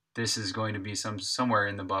this is going to be somewhere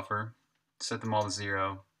in the buffer. Set them all to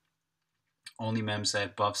 0. Only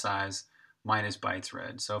memset buff size minus bytes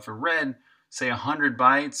read. So if it read, say 100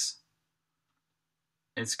 bytes,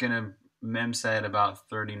 it's going to memset about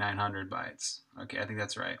 3,900 bytes. Okay, I think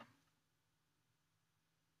that's right.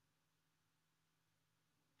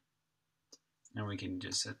 And we can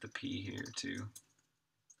just set the P here too.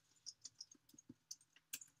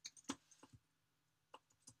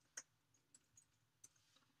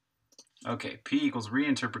 Okay, P equals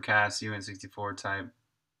reinterpret cast UN64 type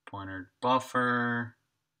pointer buffer.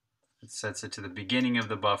 It sets it to the beginning of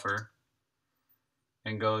the buffer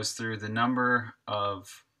and goes through the number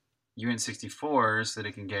of UN64s that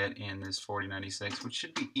it can get in this 4096, which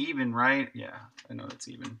should be even, right? Yeah, I know that's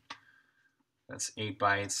even. That's 8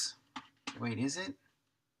 bytes. Wait, is it?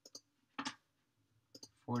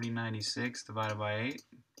 4096 divided by 8?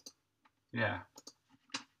 Yeah.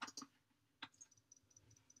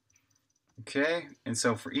 Okay, and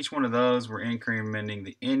so for each one of those, we're incrementing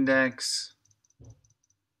the index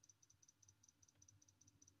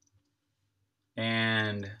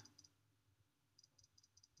and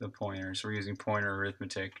the pointer. So we're using pointer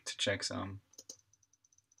arithmetic to checksum.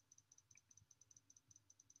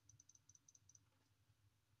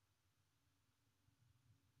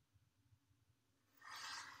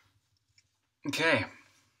 Okay,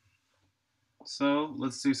 so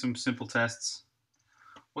let's do some simple tests.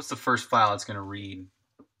 What's the first file it's going to read?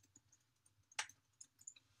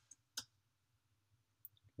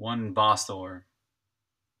 One Bostor.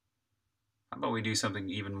 How about we do something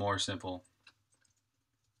even more simple?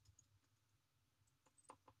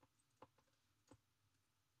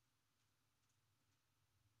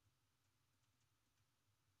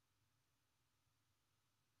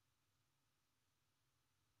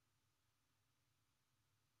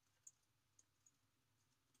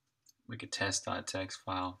 Make a test.txt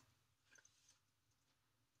file.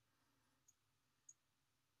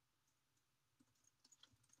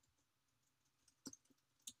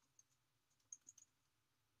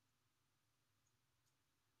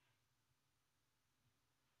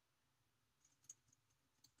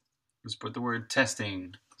 Let's put the word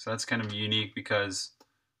testing. So that's kind of unique because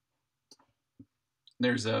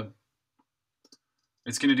There's a,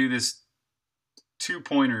 it's going to do this 2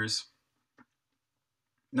 pointers.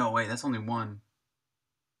 No, wait, that's only one.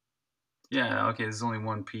 Yeah, okay, there's only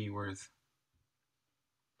 1 P worth.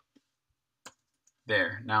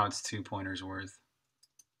 There, now it's 2 pointers worth.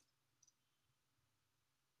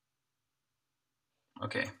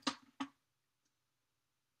 Okay.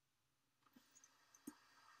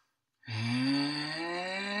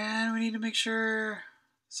 And we need to make sure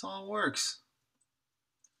this all works.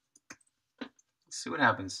 Let's see what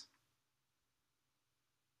happens.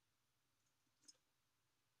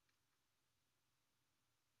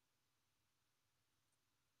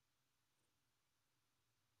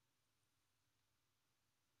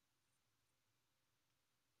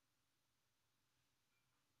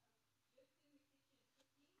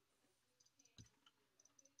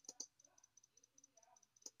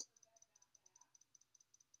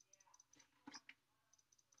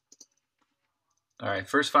 All right,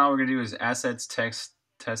 first file we're gonna do is assets text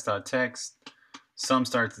test.txt. Sum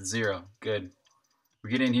starts at 0. Good.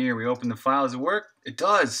 We get in here, we open the file. Does it work? It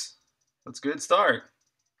does. That's a good start.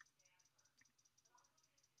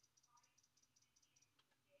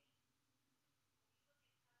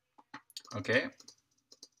 Okay.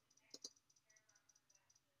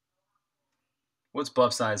 What's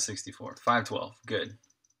buff size 64? 512. Good.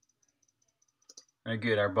 All right,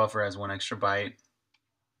 good. Our buffer has 1 extra byte.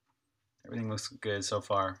 Everything looks good so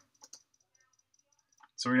far.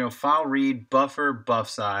 So we know file read buffer buff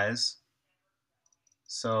size.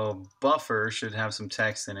 So buffer should have some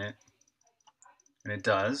text in it, and it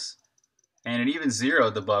does. And it even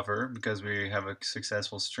zeroed the buffer because we have a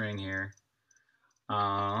successful string here.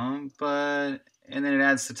 And then it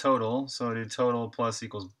adds to total. So it did total plus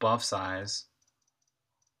equals buff size.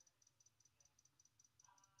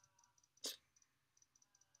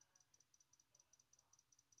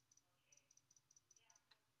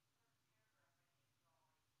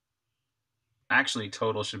 Actually,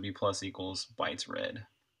 total should be plus equals bytes read.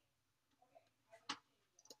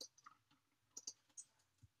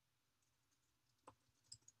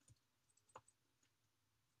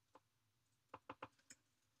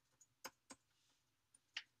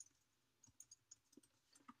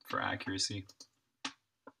 For accuracy.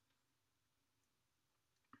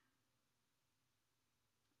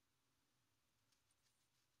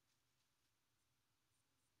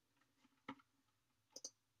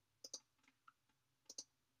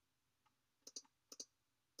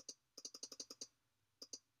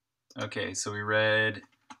 Okay, so we read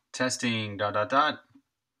testing ... Bytes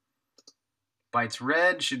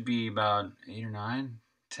read should be about 8 or 9,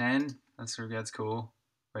 10. That's cool.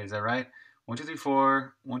 Wait, is that right? 1, 2, 3,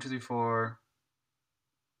 4. 1, 2, 3, 4.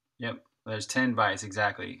 Yep, there's 10 bytes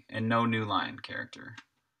exactly, and no new line character.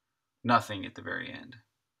 Nothing at the very end.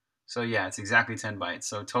 So yeah, it's exactly 10 bytes.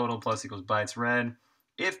 So total plus equals bytes read.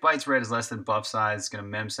 If bytes read is less than buff size, it's going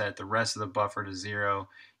to memset the rest of the buffer to 0,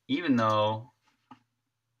 even though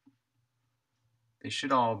they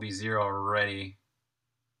should all be 0 already.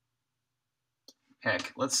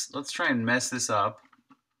 Heck, let's try and mess this up.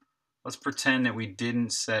 Let's pretend that we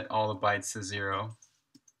didn't set all the bytes to 0.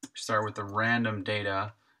 Start with the random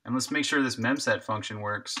data, and let's make sure this memset function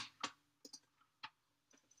works.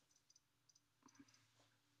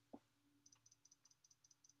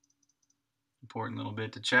 Important little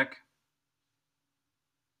bit to check.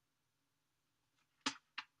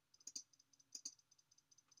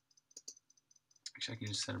 Actually, I can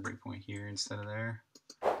just set a breakpoint here instead of there.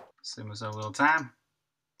 Save myself a little time.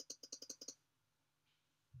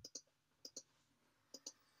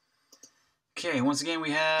 Okay, once again,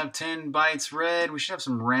 we have 10 bytes read. We should have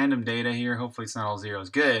some random data here. Hopefully it's not all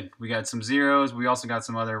zeros. Good. We got some zeros. We also got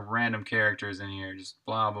some other random characters in here. Just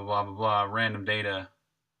blah, blah, blah, blah, blah. Random data.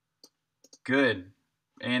 Good.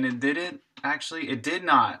 And it did it? Actually, it did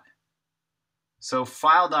not. So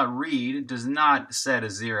file.read does not set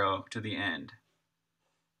a 0 to the end.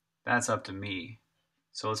 That's up to me.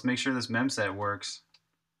 So let's make sure this memset works.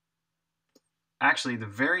 Actually, the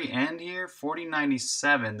very end here,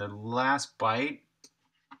 4097, the last byte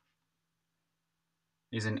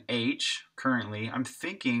is an H currently. I'm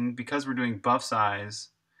thinking, because we're doing buff size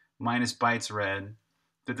minus bytes read,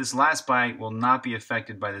 that this last byte will not be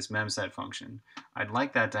affected by this memset function. I'd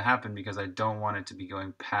like that to happen because I don't want it to be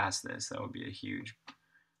going past this. That would be a huge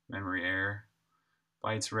memory error.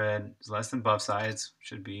 Bytes read is less than buff size,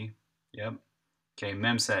 should be. Yep. Okay,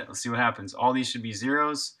 memset. Let's see what happens. All these should be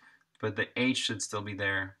zeros, but the H should still be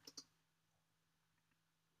there.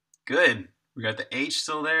 Good. We got the H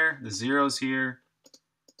still there, the zeros here.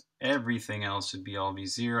 Everything else should be all be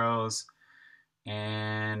zeros.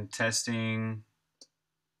 And testing.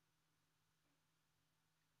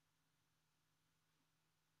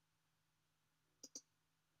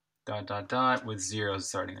 dot dot dot with zeros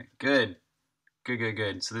starting it. Good. Good, good,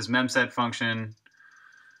 good. So this memset function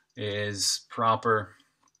is proper.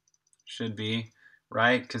 Should be,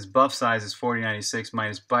 right? Because buff size is 4096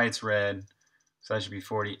 minus bytes read. So that should be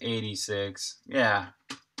 4086. Yeah.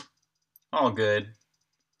 All good.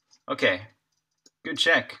 Okay. Good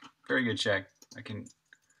check. Very good check. I can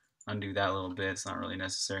undo that a little bit. It's not really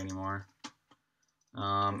necessary anymore.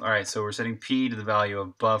 All right, so we're setting P to the value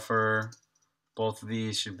of buffer. Both of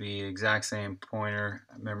these should be exact same pointer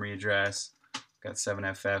memory address. Got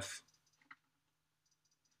 7FF.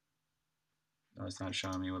 No, it's not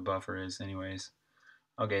showing me what buffer is anyways.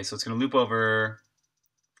 Okay, so it's going to loop over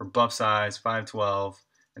for buff size 512.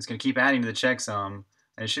 It's going to keep adding to the checksum,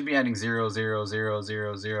 and it should be adding 0, 0, 0,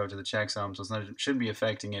 0, 0 to the checksum, so it should be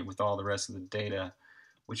affecting it with all the rest of the data,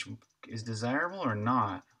 which is desirable or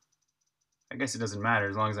not. I guess it doesn't matter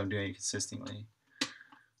as long as I'm doing it consistently.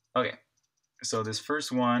 Okay, so this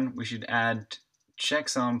first one, we should add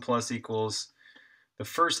checksum plus equals the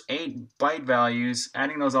first 8 byte values,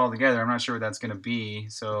 adding those all together. I'm not sure what that's going to be,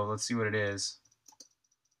 so let's see what it is.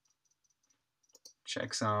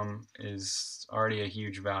 Checksum is already a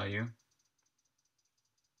huge value.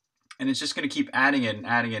 And it's just going to keep adding it and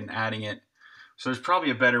adding it and adding it. So there's probably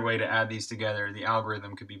a better way to add these together. The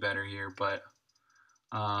algorithm could be better here, but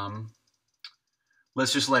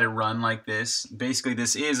let's just let it run like this. Basically,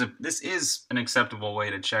 this is an acceptable way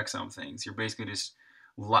to check some things. You're basically just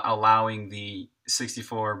allowing the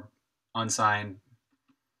 64 unsigned,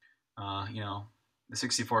 the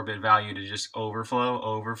 64-bit value to just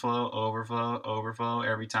overflow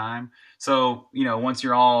every time. So, once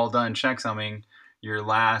you're all done checksumming, your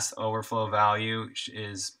last overflow value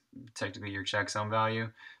is technically your checksum value.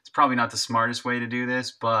 It's probably not the smartest way to do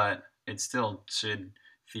this, but it still should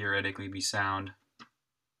theoretically be sound.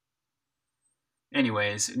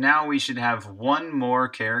 Anyways, now we should have one more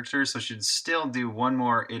character, so should still do one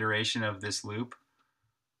more iteration of this loop.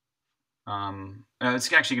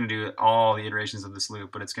 It's actually going to do all the iterations of this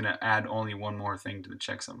loop, but it's going to add only one more thing to the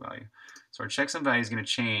checksum value. So our checksum value is going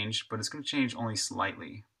to change, but it's going to change only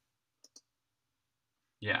slightly.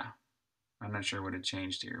 Yeah, I'm not sure what it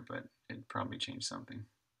changed here, but it probably changed something,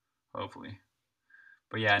 hopefully.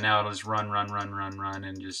 But yeah, now it'll just run,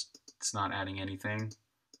 and just, it's not adding anything.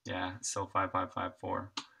 Yeah, it's still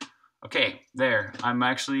 5554. Okay, there. I'm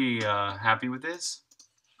actually happy with this.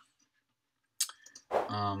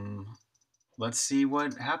 Let's see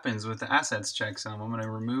what happens with the assets checksum. I'm going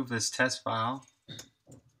to remove this test file.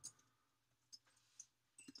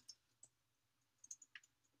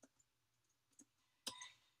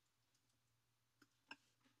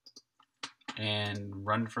 And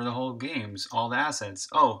run for the whole games, all the assets.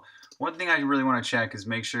 Oh, one thing I really want to check is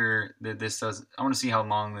make sure that this does, I want to see how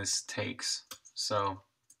long this takes. So,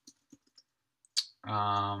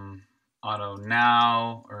 auto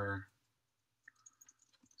now or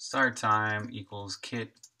start time equals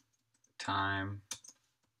kit time.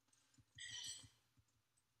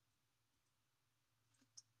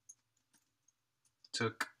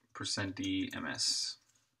 Took %d ms.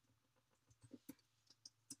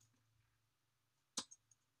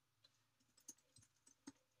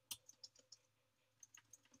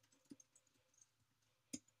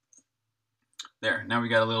 There, now we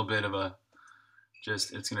got a little bit of a, it's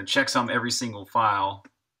going to checksum every single file,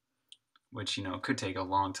 which, could take a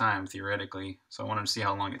long time theoretically. So I want to see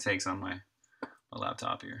how long it takes on my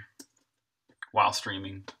laptop here while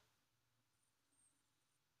streaming.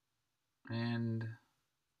 And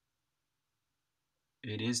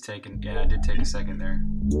it is taking, yeah, it did take a second there.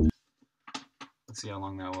 Let's see how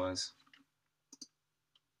long that was.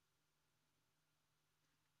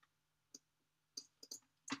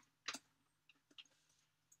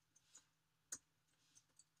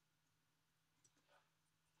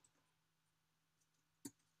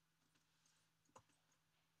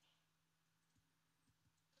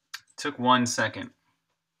 Took 1 second.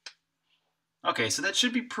 Okay, so that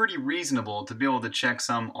should be pretty reasonable to be able to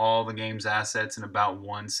checksum all the game's assets in about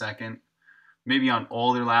 1 second. Maybe on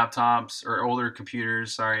older laptops or older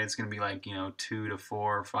computers, sorry, it's going to be like, 2 to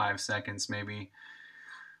 4 or 5 seconds maybe.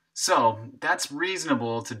 So that's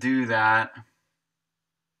reasonable to do that.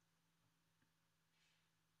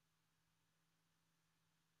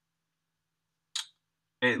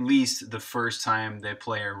 At least the first time the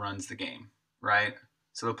player runs the game, right?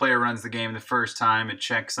 So the player runs the game the first time, it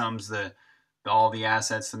checksums all the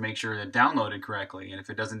assets to make sure it downloaded correctly. And if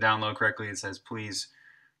it doesn't download correctly, it says, please,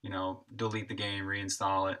 delete the game,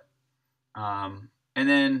 reinstall it. And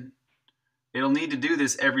then it'll need to do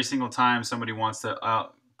this every single time somebody wants to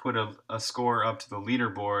put a score up to the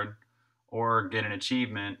leaderboard or get an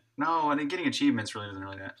achievement. No, I think getting achievements really doesn't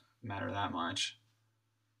really that. matter that much.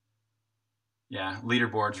 Yeah,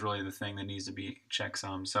 leaderboard's really the thing that needs to be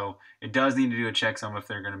checksum. So it does need to do a checksum if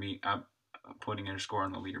they're going to be putting their score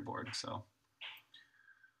on the leaderboard. So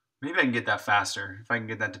maybe I can get that faster. If I can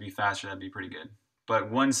get that to be faster, that'd be pretty good. But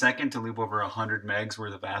 1 second to loop over 100 megs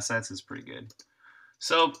worth of assets is pretty good.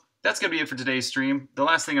 So that's going to be it for today's stream. The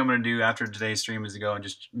last thing I'm going to do after today's stream is to go and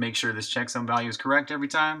just make sure this checksum value is correct every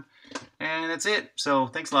time. And that's it. So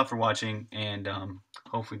thanks a lot for watching, and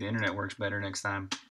hopefully the internet works better next time.